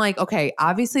things where I'm like, okay,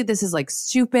 obviously this is like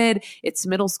stupid. It's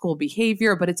middle school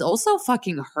behavior, but it's also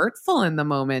fucking hurtful in the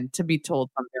moment to be told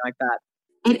something like that.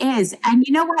 It is. And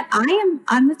you know what?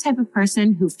 I'm the type of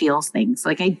person who feels things.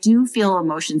 Like I do feel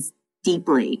emotions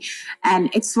deeply. And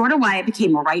it's sort of why I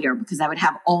became a writer, because I would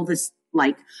have all this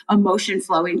like emotion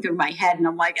flowing through my head. And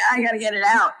I'm like, I got to get it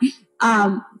out.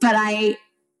 But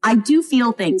I do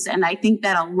feel things. And I think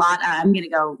that I'm going to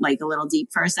go like a little deep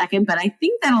for a second, but I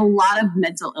think that a lot of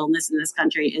mental illness in this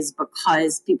country is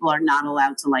because people are not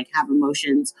allowed to like have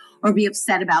emotions or be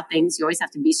upset about things. You always have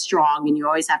to be strong and you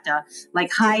always have to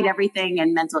like hide everything.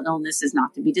 And mental illness is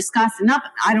not to be discussed. And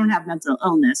I don't have mental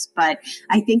illness, but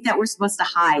I think that we're supposed to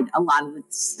hide a lot of the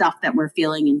stuff that we're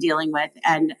feeling and dealing with.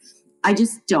 And I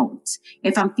just don't.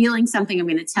 If I'm feeling something, I'm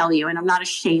going to tell you, and I'm not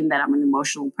ashamed that I'm an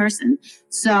emotional person.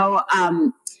 So,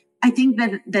 I think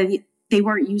that they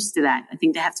weren't used to that. I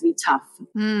think they have to be tough.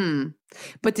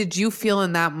 But did you feel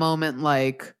in that moment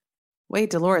like, Wait,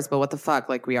 Dolores, but what the fuck?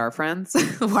 Like, we are friends?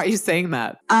 Why are you saying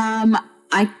that?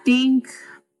 I think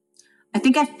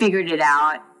I figured it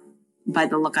out by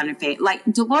the look on her face. Like,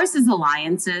 Dolores's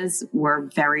alliances were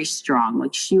very strong.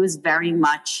 Like, she was very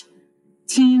much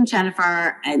Team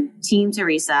Jennifer and Team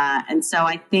Teresa. And so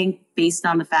I think based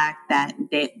on the fact that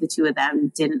the two of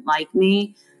them didn't like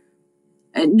me,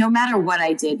 no matter what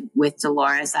I did with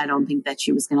Dolores, I don't think that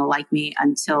she was going to like me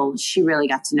until she really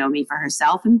got to know me for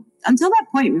herself. And until that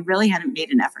point, we really hadn't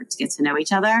made an effort to get to know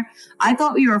each other. I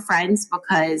thought we were friends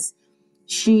because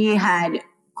she had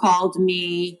called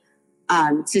me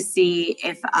to see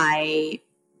if I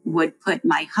would put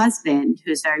my husband,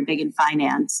 who's very big in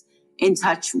finance, in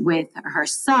touch with her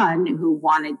son who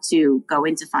wanted to go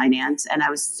into finance. And I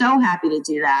was so happy to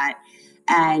do that.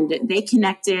 And they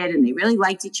connected and they really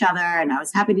liked each other. And I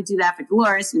was happy to do that for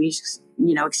Dolores. And we just,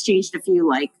 exchanged a few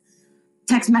like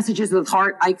text messages with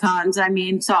heart icons. I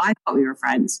mean, so I thought we were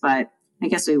friends, but I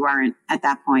guess we weren't at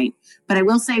that point. But I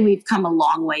will say we've come a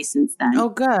long way since then. Oh,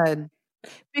 good.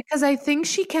 Because I think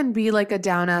she can be like a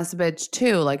down ass bitch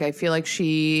too. Like, I feel like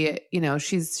she,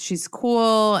 she's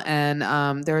cool, and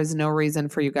there is no reason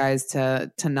for you guys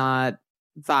to not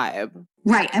vibe.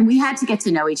 Right. And we had to get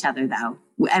to know each other though.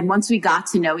 And once we got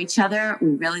to know each other, we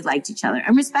really liked each other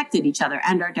and respected each other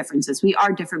and our differences. We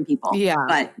are different people. Yeah.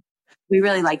 But we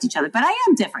really liked each other. But I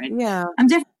am different. Yeah. I'm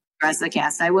different from the rest of the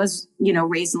cast. I was,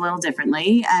 raised a little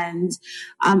differently, and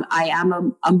I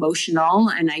am emotional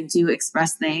and I do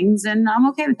express things, and I'm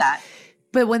okay with that.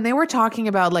 But when they were talking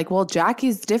about like, well,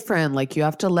 Jackie's different, like you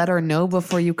have to let her know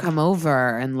before you come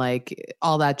over and like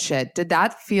all that shit. Did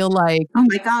that feel like, oh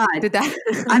my God, did that?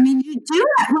 I mean, you do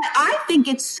that. I think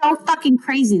it's so fucking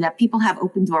crazy that people have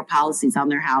open door policies on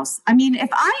their house. I mean, if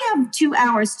I have 2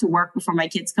 hours to work before my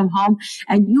kids come home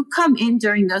and you come in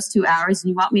during those 2 hours and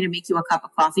you want me to make you a cup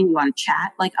of coffee and you want to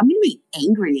chat, like I'm going to be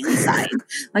angry inside,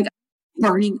 like I'm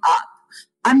burning up.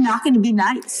 I'm not going to be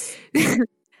nice.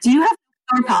 Do you have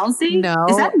policy? No.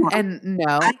 Is that normal? And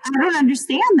no. I don't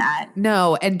understand that.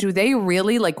 No. And do they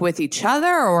really like with each other,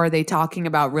 or are they talking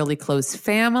about really close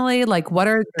family? Like what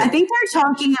are I think they're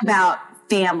talking about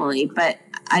family, but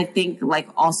I think like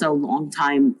also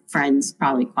longtime friends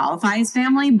probably qualify as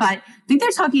family, but I think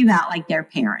they're talking about like their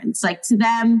parents, like to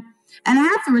them. And I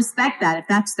have to respect that if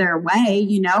that's their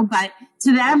way, but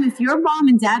to them, if your mom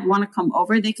and dad want to come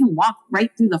over, they can walk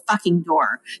right through the fucking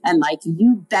door, and like,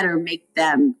 you better make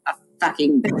them a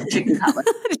fucking chicken cutlet.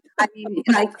 I mean,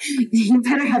 like, you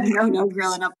better have no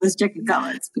grilling up those chicken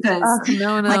cutlets, because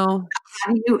no.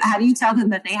 Like, how do you tell them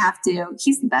that they have to?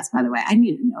 He's the best, by the way. I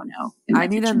need a no. I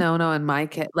need a no in my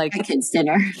kid. Like my kid's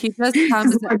dinner. He just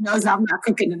comes. Lord knows I'm not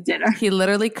cooking him dinner. He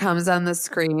literally comes on the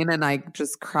screen and I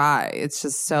just cry. It's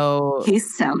just so.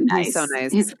 He's so nice. He's so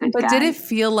nice. He's a good guy. Did it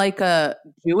feel like a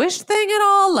Jewish thing at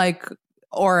all? Like,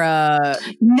 or a?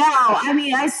 No, I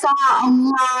mean, I saw a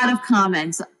lot of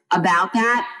comments about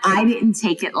that. I didn't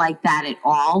take it like that at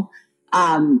all.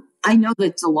 I know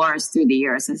that Dolores through the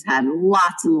years has had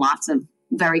lots and lots of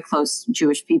very close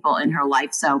Jewish people in her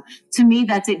life. So to me,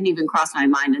 that didn't even cross my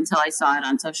mind until I saw it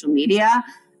on social media.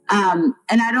 And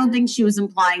I don't think she was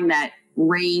implying that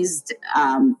raised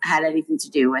had anything to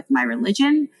do with my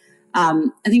religion.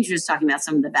 I think she was talking about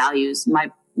some of the values. My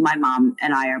mom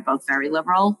and I are both very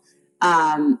liberal.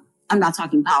 I'm not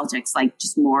talking politics, like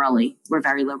just morally, we're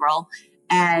very liberal.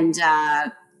 And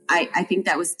I think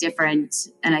that was different.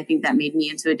 And I think that made me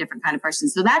into a different kind of person.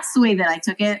 So that's the way that I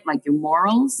took it, like your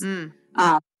morals,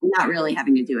 not really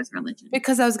having to do with religion.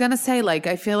 Because I was going to say, like,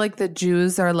 I feel like the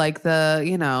Jews are like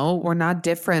we're not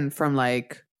different from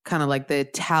like kind of like the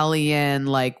Italian,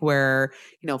 like where,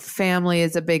 family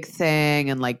is a big thing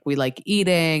and like we like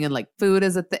eating and like food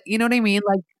is a thing. You know what I mean?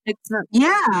 Like it's not.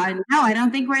 Yeah, no, I don't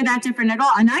think we're that different at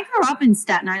all. And I grew up in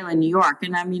Staten Island, New York.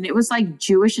 And I mean, it was like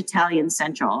Jewish Italian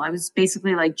central. I was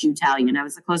basically like Jew-Italian. I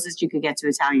was the closest you could get to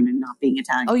Italian and not being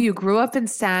Italian. Oh, you grew up in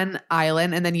Staten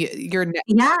Island and then your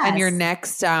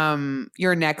next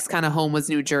kind of home was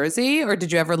New Jersey, or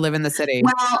did you ever live in the city?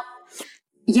 Well,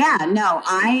 yeah, no,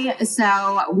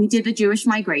 so we did the Jewish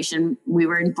migration. We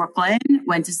were in Brooklyn,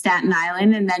 went to Staten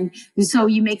Island, and then, so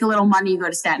you make a little money, you go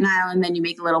to Staten Island, then you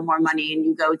make a little more money and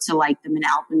you go to like the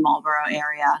Manalapan, Marlboro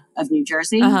area of New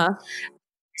Jersey. And,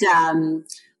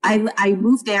 I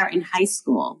moved there in high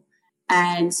school.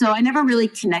 And so I never really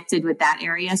connected with that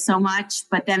area so much,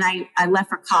 but then I left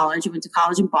for college. I went to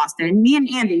college in Boston. Me and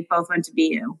Andy both went to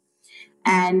BU.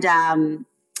 And,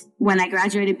 when I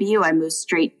graduated BU, I moved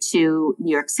straight to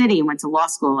New York City and went to law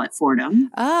school at Fordham.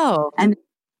 Oh. And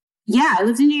yeah, I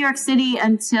lived in New York City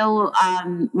until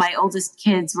my oldest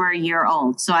kids were a year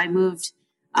old. So I moved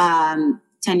 10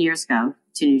 years ago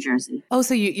to New Jersey. Oh,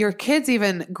 so your kids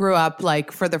even grew up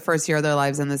like for the first year of their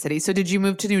lives in the city. So did you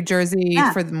move to New Jersey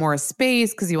for more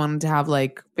space because you wanted to have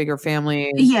like bigger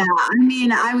families? Yeah. I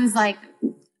mean, I was like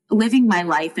living my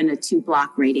life in a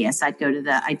 2-block radius. I'd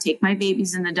take my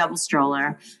babies in the double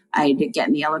stroller. I'd get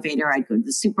in the elevator. I'd go to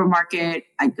the supermarket.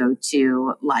 I'd go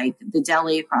to like the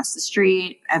deli across the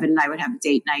street. Evan and I would have a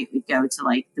date night. We'd go to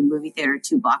like the movie theater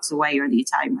 2 blocks away or the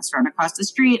Italian restaurant across the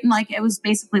street. And like, it was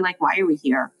basically like, why are we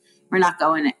here? We're not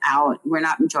going out. We're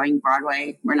not enjoying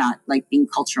Broadway. We're not like being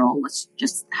cultural. Let's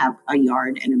just have a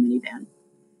yard and a minivan.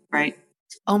 Right.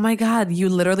 Oh my God. You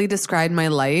literally described my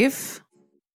life.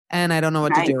 And I don't know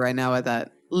what to do right now with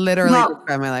that. Literally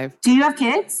describe my life. Do you have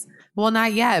kids? Well,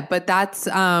 not yet, but that's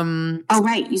oh,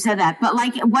 right. You said that. But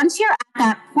like once you're at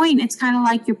that point, it's kind of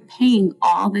like you're paying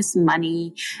all this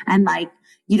money and like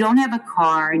you don't have a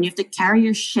car and you have to carry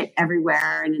your shit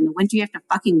everywhere. And in the winter, you have to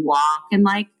fucking walk. And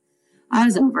like, I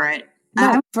was over it.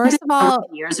 No, first of all,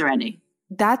 years already.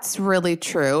 That's really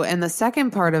true. And the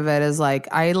second part of it is like,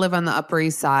 I live on the Upper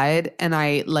East Side and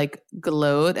I like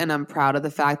gloat and I'm proud of the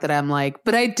fact that I'm like,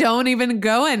 but I don't even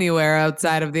go anywhere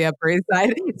outside of the Upper East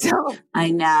Side. So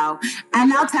I know.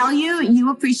 And I'll tell you, you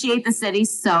appreciate the city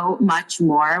so much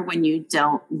more when you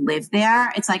don't live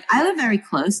there. It's like, I live very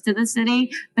close to the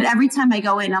city, but every time I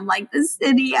go in, I'm like, the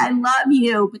city, I love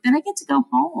you. But then I get to go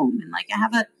home and like, I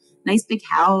have a nice big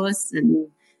house and,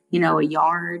 you know, a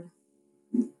yard.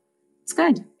 It's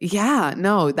good. Yeah,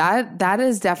 no, that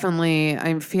is definitely,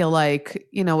 I feel like,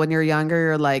 you know, when you're younger,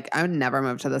 you're like, I would never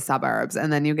move to the suburbs.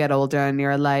 And then you get older and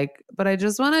you're like, but I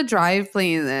just want to drive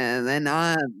places and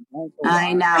not.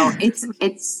 I know.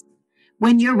 It's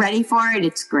when you're ready for it,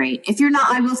 it's great. If you're not,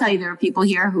 I will tell you, there are people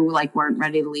here who like weren't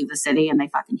ready to leave the city and they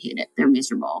fucking hate it. They're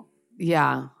miserable.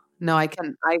 Yeah. No, they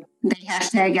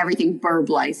hashtag everything burb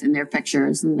life in their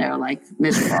pictures and they're like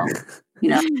miserable, you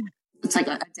know. It's like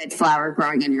a dead flower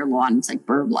growing on your lawn. It's like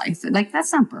burb life. Like,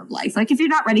 that's not burb life. Like, if you're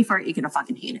not ready for it, you're going to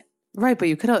fucking hate it. Right. But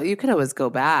you could always go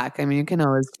back. I mean, you can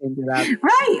always change it up.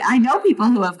 Right. I know people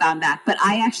who have gone back, but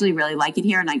I actually really like it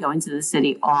here and I go into the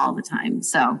city all the time.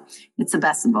 So it's the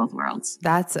best of both worlds.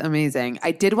 That's amazing.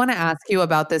 I did want to ask you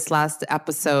about this last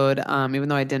episode, even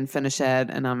though I didn't finish it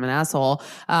and I'm an asshole,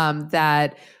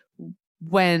 that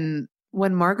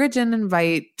when Margaret didn't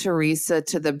invite Teresa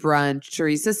to the brunch,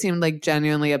 Teresa seemed like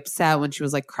genuinely upset when she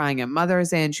was like crying at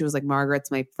Mother's Day and she was like,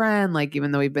 Margaret's my friend. Like,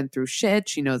 even though we've been through shit,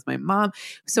 she knows my mom.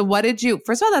 So what did you,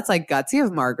 first of all, that's like gutsy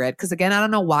of Margaret. Cause again, I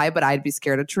don't know why, but I'd be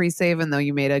scared of Teresa, even though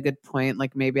you made a good point.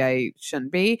 Like maybe I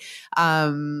shouldn't be.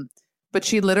 But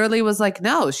she literally was like,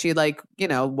 no, she like, you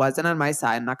know, wasn't on my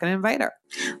side. I'm not going to invite her.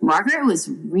 Margaret was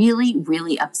really,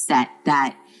 really upset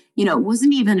that, you know, it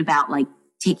wasn't even about like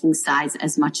taking sides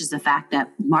as much as the fact that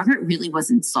Margaret really was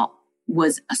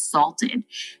assaulted.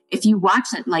 If you watch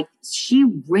it, like she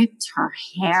ripped her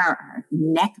hair, her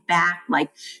neck back,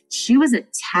 like she was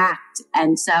attacked.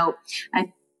 And so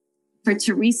for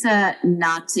Teresa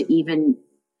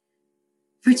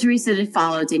to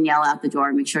follow Danielle out the door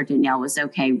and make sure Danielle was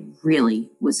okay really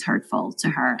was hurtful to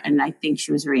her. And I think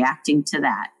she was reacting to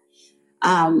that.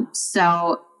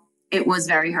 So it was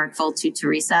very hurtful to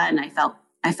Teresa and I felt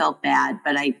bad,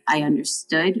 but I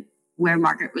understood where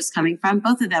Margaret was coming from.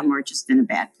 Both of them were just in a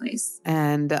bad place.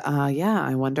 And yeah,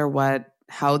 I wonder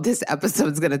how this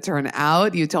episode's going to turn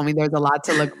out. You told me there's a lot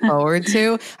to look forward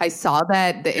to. I saw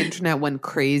that the internet went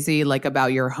crazy like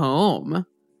about your home.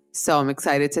 So I'm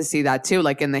excited to see that too,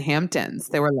 like in the Hamptons.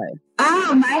 They were like,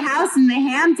 oh, my house in the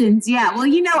Hamptons. Yeah. Well,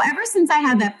 you know, ever since I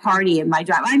had that party in my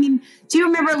drive, I mean, do you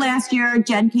remember last year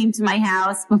Jen came to my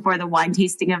house before the wine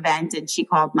tasting event and she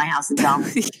called my house a dump?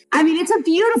 I mean, it's a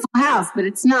beautiful house, but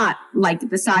it's not like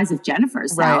the size of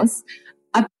Jennifer's house.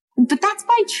 But that's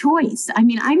by choice. I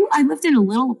mean, I lived in a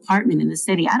little apartment in the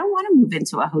city. I don't want to move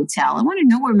into a hotel. I want to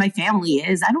know where my family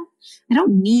is. I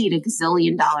don't need a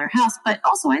gazillion-dollar house, but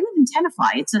also I live in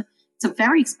Tenafly. It's a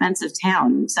very expensive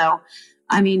town. So,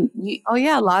 I mean,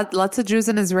 lots of Jews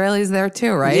and Israelis there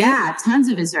too, right? Yeah, tons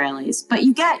of Israelis. But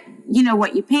you get, you know,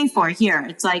 what you pay for here.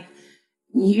 It's like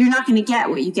you're not going to get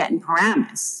what you get in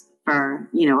Paramus for,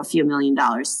 you know, a few $1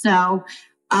 million. So,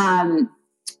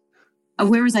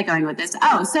 where was I going with this? But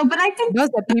I think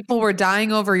that people were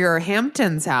dying over your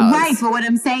Hamptons house. Right. But what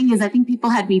I'm saying is I think people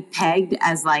had me pegged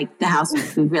as like the house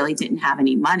who really didn't have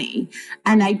any money.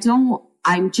 And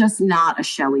I'm just not a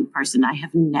showy person. I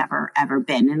have never, ever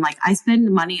been. And like, I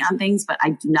spend money on things, but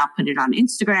I do not put it on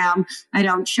Instagram. I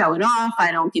don't show it off.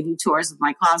 I don't give you tours of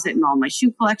my closet and all my shoe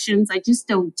collections. I just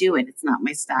don't do it. It's not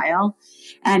my style.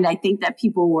 And I think that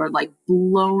people were like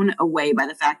blown away by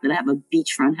the fact that I have a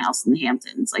beachfront house in the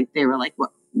Hamptons. Like they were like,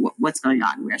 what's going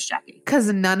on? Where's Jackie?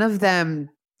 Because none of them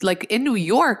like in New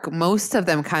York, most of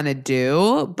them kind of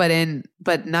do,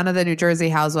 but none of the New Jersey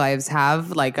housewives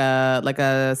have like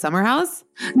a summer house.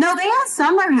 No, they have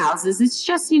summer houses. It's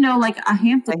just, like a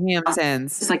Hampton. The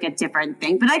Hamptons. It's like a different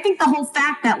thing. But I think the whole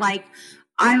fact that like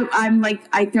I'm like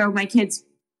I throw my kids'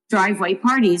 driveway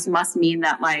parties must mean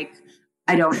that like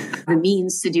I don't have the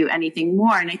means to do anything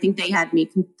more. And I think they had me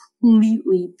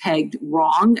completely pegged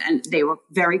wrong. And they were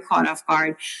very caught off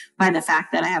guard by the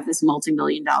fact that I have this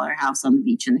multi-million-dollar house on the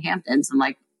beach in the Hamptons. And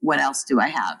like, what else do I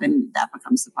have? And that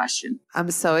becomes the question.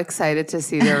 I'm so excited to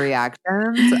see their reactions.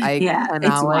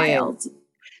 It's wild.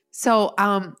 So,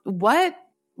 what,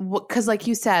 cause like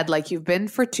you said, like you've been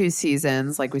for 2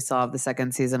 seasons, like we still have the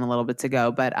 2nd season a little bit to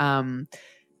go, but,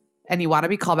 and you want to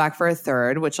be called back for a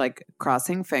 3rd, which like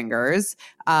crossing fingers.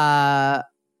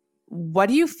 What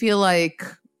do you feel like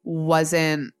what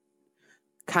didn't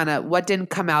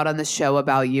come out on the show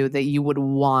about you that you would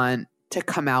want to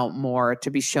come out more,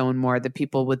 to be shown more, that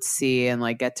people would see and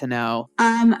like get to know?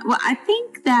 Well, I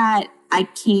think that I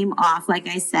came off, like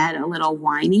I said, a little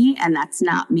whiny, and that's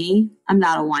not me. I'm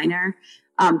not a whiner.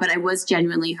 But I was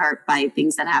genuinely hurt by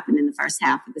things that happened in the first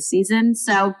half of the season.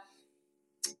 So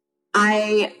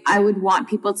I would want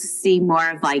people to see more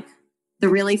of like the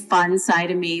really fun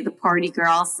side of me, the party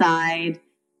girl side.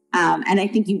 And I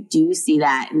think you do see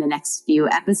that in the next few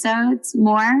episodes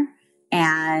more.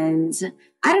 And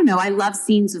I don't know, I love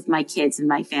scenes with my kids and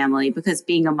my family because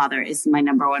being a mother is my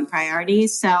number one priority.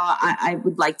 So I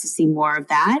would like to see more of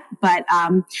that. But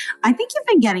I think you've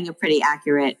been getting a pretty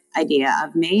accurate idea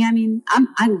of me. I mean,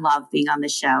 I love being on the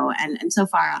show, and so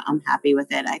far I'm happy with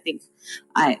it. I think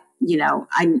I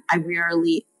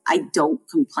don't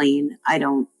complain. I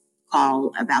don't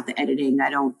call about the editing. I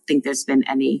don't think there's been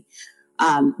any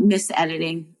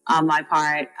mis-editing on my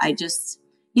part. I just,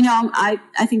 I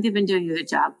think they've been doing a good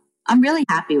job. I'm really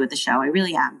happy with the show. I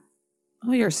really am.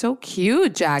 Oh, you're so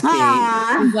cute, Jackie.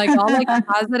 Aww. All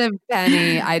positive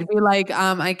Penny. I'd be like,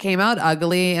 I came out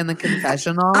ugly in the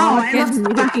confessional. Oh, I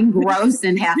look fucking gross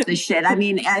in half the shit. I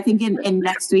mean, I think in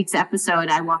next week's episode,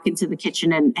 I walk into the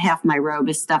kitchen and half my robe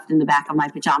is stuffed in the back of my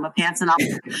pajama pants. And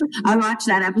I watch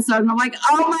that episode and I'm like,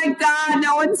 oh my God,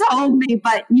 no one told me.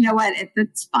 But you know what?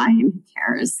 It's fine. Who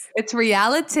cares? It's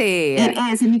reality. It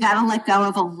is. And you got to let go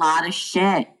of a lot of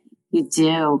shit. You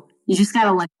do. You just got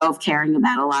to let go of caring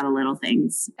about a lot of little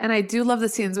things. And I do love the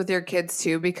scenes with your kids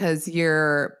too, because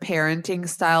your parenting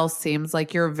style seems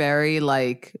like you're very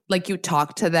like you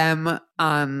talk to them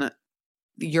on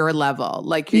your level.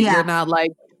 Like you're not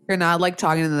like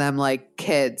talking to them like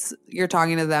kids. You're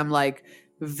talking to them like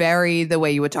very the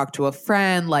way you would talk to a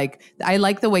friend. Like I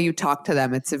like the way you talk to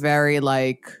them. It's very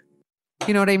like,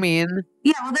 you know what I mean?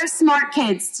 Yeah, well, they're smart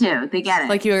kids too. They get it.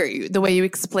 Like the way you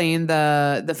explain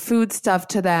the food stuff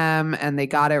to them, and they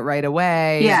got it right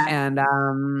away. Yeah, and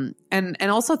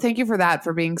also thank you for that,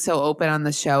 for being so open on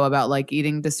the show about like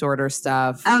eating disorder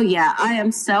stuff. Oh yeah, I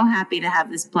am so happy to have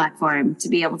this platform to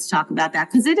be able to talk about that,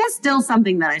 because it is still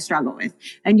something that I struggle with,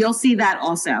 and you'll see that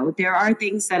also. There are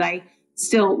things that I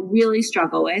still really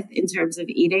struggle with in terms of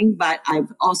eating, but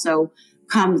I've also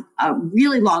come a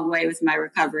really long way with my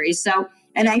recovery. So,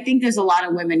 and I think there's a lot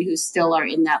of women who still are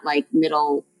in that like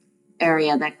middle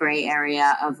area, that gray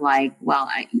area of like, well,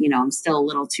 I'm still a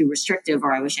little too restrictive,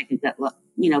 or I wish I could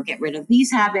get rid of these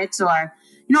habits, or,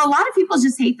 a lot of people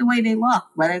just hate the way they look,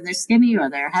 whether they're skinny or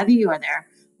they're heavy or they're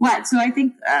what. So I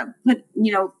think,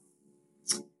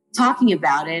 talking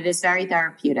about it is very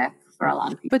therapeutic for a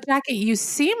lot of people. But Jackie, you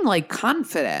seem like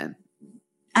confident.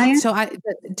 So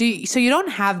you don't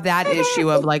have that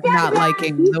issue of like not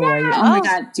liking the way. Oh my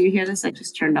God! Do you hear this? I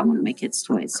just turned on one of my kids'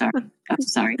 toys. Sorry, I'm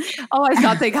sorry. Oh, I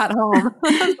thought they got home.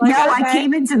 I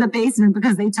came into the basement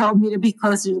because they told me to be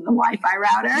closer to the Wi-Fi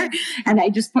router, and I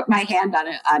just put my hand on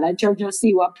a JoJo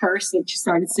Siwa purse, and she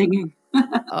started singing.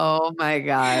 Oh my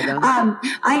God!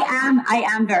 I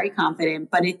am very confident,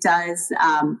 but it does.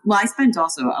 I spent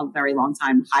also a very long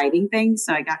time hiding things,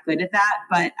 so I got good at that.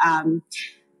 But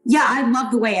yeah, I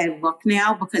love the way I look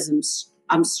now because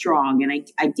I'm strong, and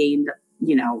I gained,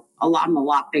 I'm a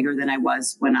lot bigger than I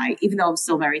was even though I'm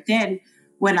still very thin,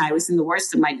 when I was in the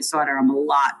worst of my disorder, I'm a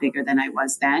lot bigger than I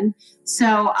was then.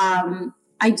 So,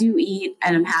 I do eat,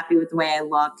 and I'm happy with the way I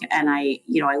look, and I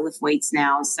lift weights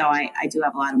now. So I do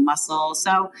have a lot of muscle.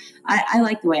 So I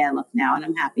like the way I look now, and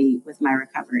I'm happy with my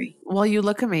recovery. Well, you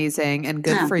look amazing, and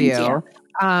good for you.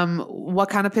 What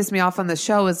kind of pissed me off on the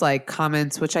show is like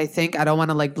comments, which I don't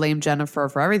want to like blame Jennifer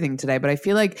for everything today, but I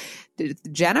feel like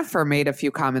Jennifer made a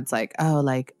few comments like,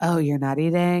 oh, you're not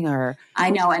eating, or I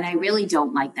know. And I really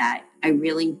don't like that. I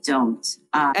really don't.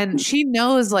 And she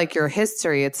knows like your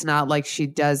history. It's not like she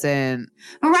doesn't.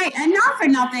 Right. And not for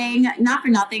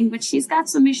nothing, but she's got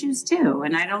some issues too.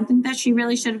 And I don't think that she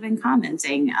really should have been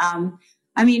commenting.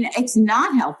 I mean, it's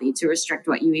not healthy to restrict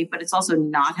what you eat, but it's also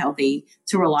not healthy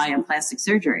to rely on plastic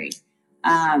surgery.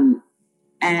 And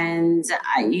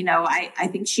I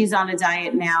think she's on a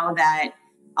diet now that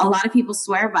a lot of people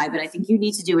swear by, but I think you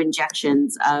need to do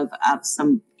injections of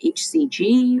some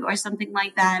HCG or something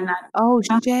like that. Oh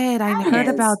shit. I heard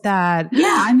about that.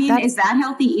 Yeah. I mean, is that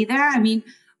healthy either? I mean,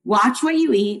 watch what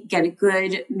you eat, get a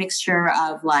good mixture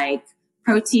of like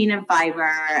protein and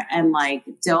fiber, and like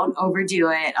don't overdo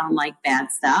it on like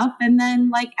bad stuff, and then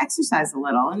like exercise a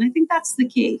little. And I think that's the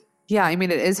key. Yeah, I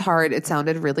mean, it is hard. It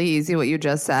sounded really easy what you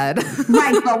just said.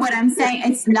 Right, but what I'm saying,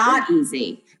 it's not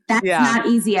easy. That's not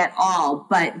easy at all.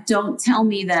 But don't tell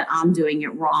me that I'm doing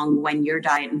it wrong when your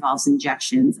diet involves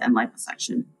injections and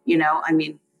liposuction. You know, I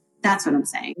mean, that's what I'm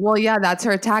saying. Well, yeah, that's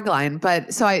her tagline.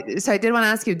 But so I did want to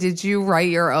ask you, did you write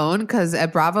your own? Because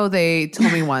at Bravo, they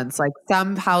told me once, like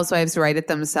some housewives write it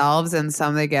themselves and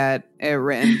some they get it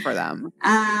written for them.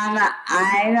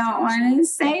 I don't want to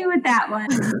say with that one.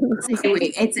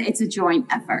 It's a joint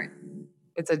effort.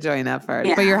 It's a joint effort,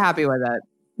 yeah. But you're happy with it.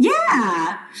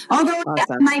 Yeah. Although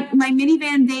awesome. my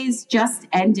minivan days just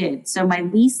ended. So my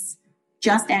lease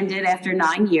just ended after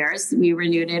 9 years. We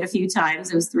renewed it a few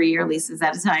times. It was 3-year leases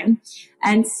at a time.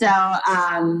 And so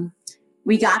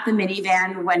we got the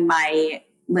minivan when my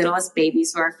littlest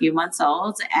babies were a few months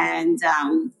old, and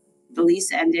the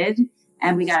lease ended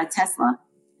and we got a Tesla.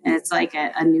 And it's like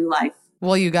a new life.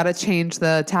 Well, you got to change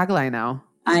the tagline now.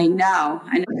 I know.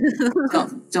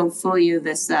 Don't fool you.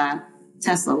 This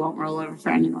Tesla won't roll over for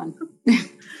anyone.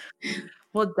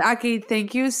 Well, Jackie,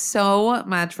 thank you so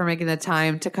much for making the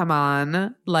time to come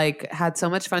on. Like, had so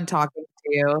much fun talking to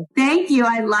you. Thank you.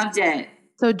 I loved it.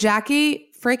 So Jackie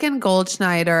freaking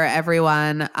Goldschneider,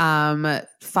 everyone,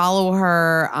 follow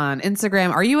her on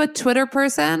Instagram. Are you a Twitter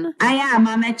person? I am.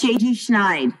 I'm at JG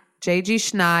Schneid. JG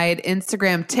Schneid,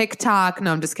 Instagram, TikTok.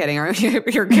 No, I'm just kidding.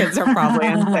 Your kids are probably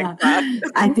on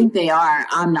TikTok. I think they are.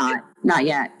 I'm not. Not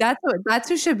yet. That's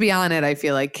who should be on it. I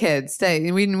feel like kids.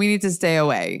 We need to stay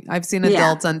away. I've seen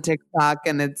adults on TikTok,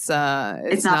 and it's not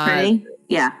pretty.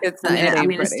 Yeah, it's I'm not.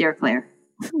 gonna steer clear.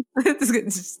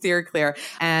 Steer clear,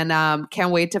 and can't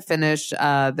wait to finish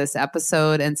this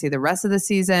episode and see the rest of the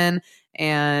season.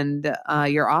 And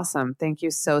you're awesome. Thank you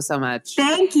so much.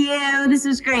 Thank you. This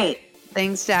was great.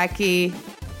 Thanks, Jackie.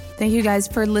 Thank you guys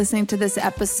for listening to this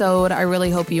episode. I really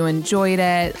hope you enjoyed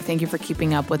it. Thank you for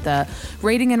keeping up with the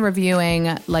rating and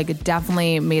reviewing. Like, it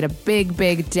definitely made a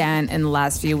big dent in the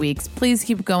last few weeks. Please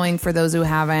keep going for those who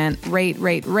haven't.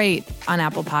 Rate on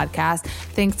Apple Podcasts.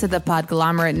 Thanks to the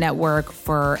Podglomerate Network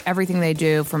for everything they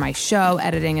do for my show,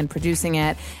 editing and producing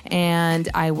it. And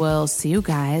I will see you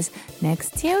guys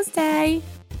next Tuesday.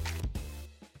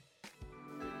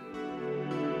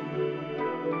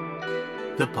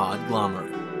 The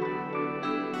Podglomerate.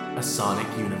 A sonic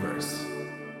universe.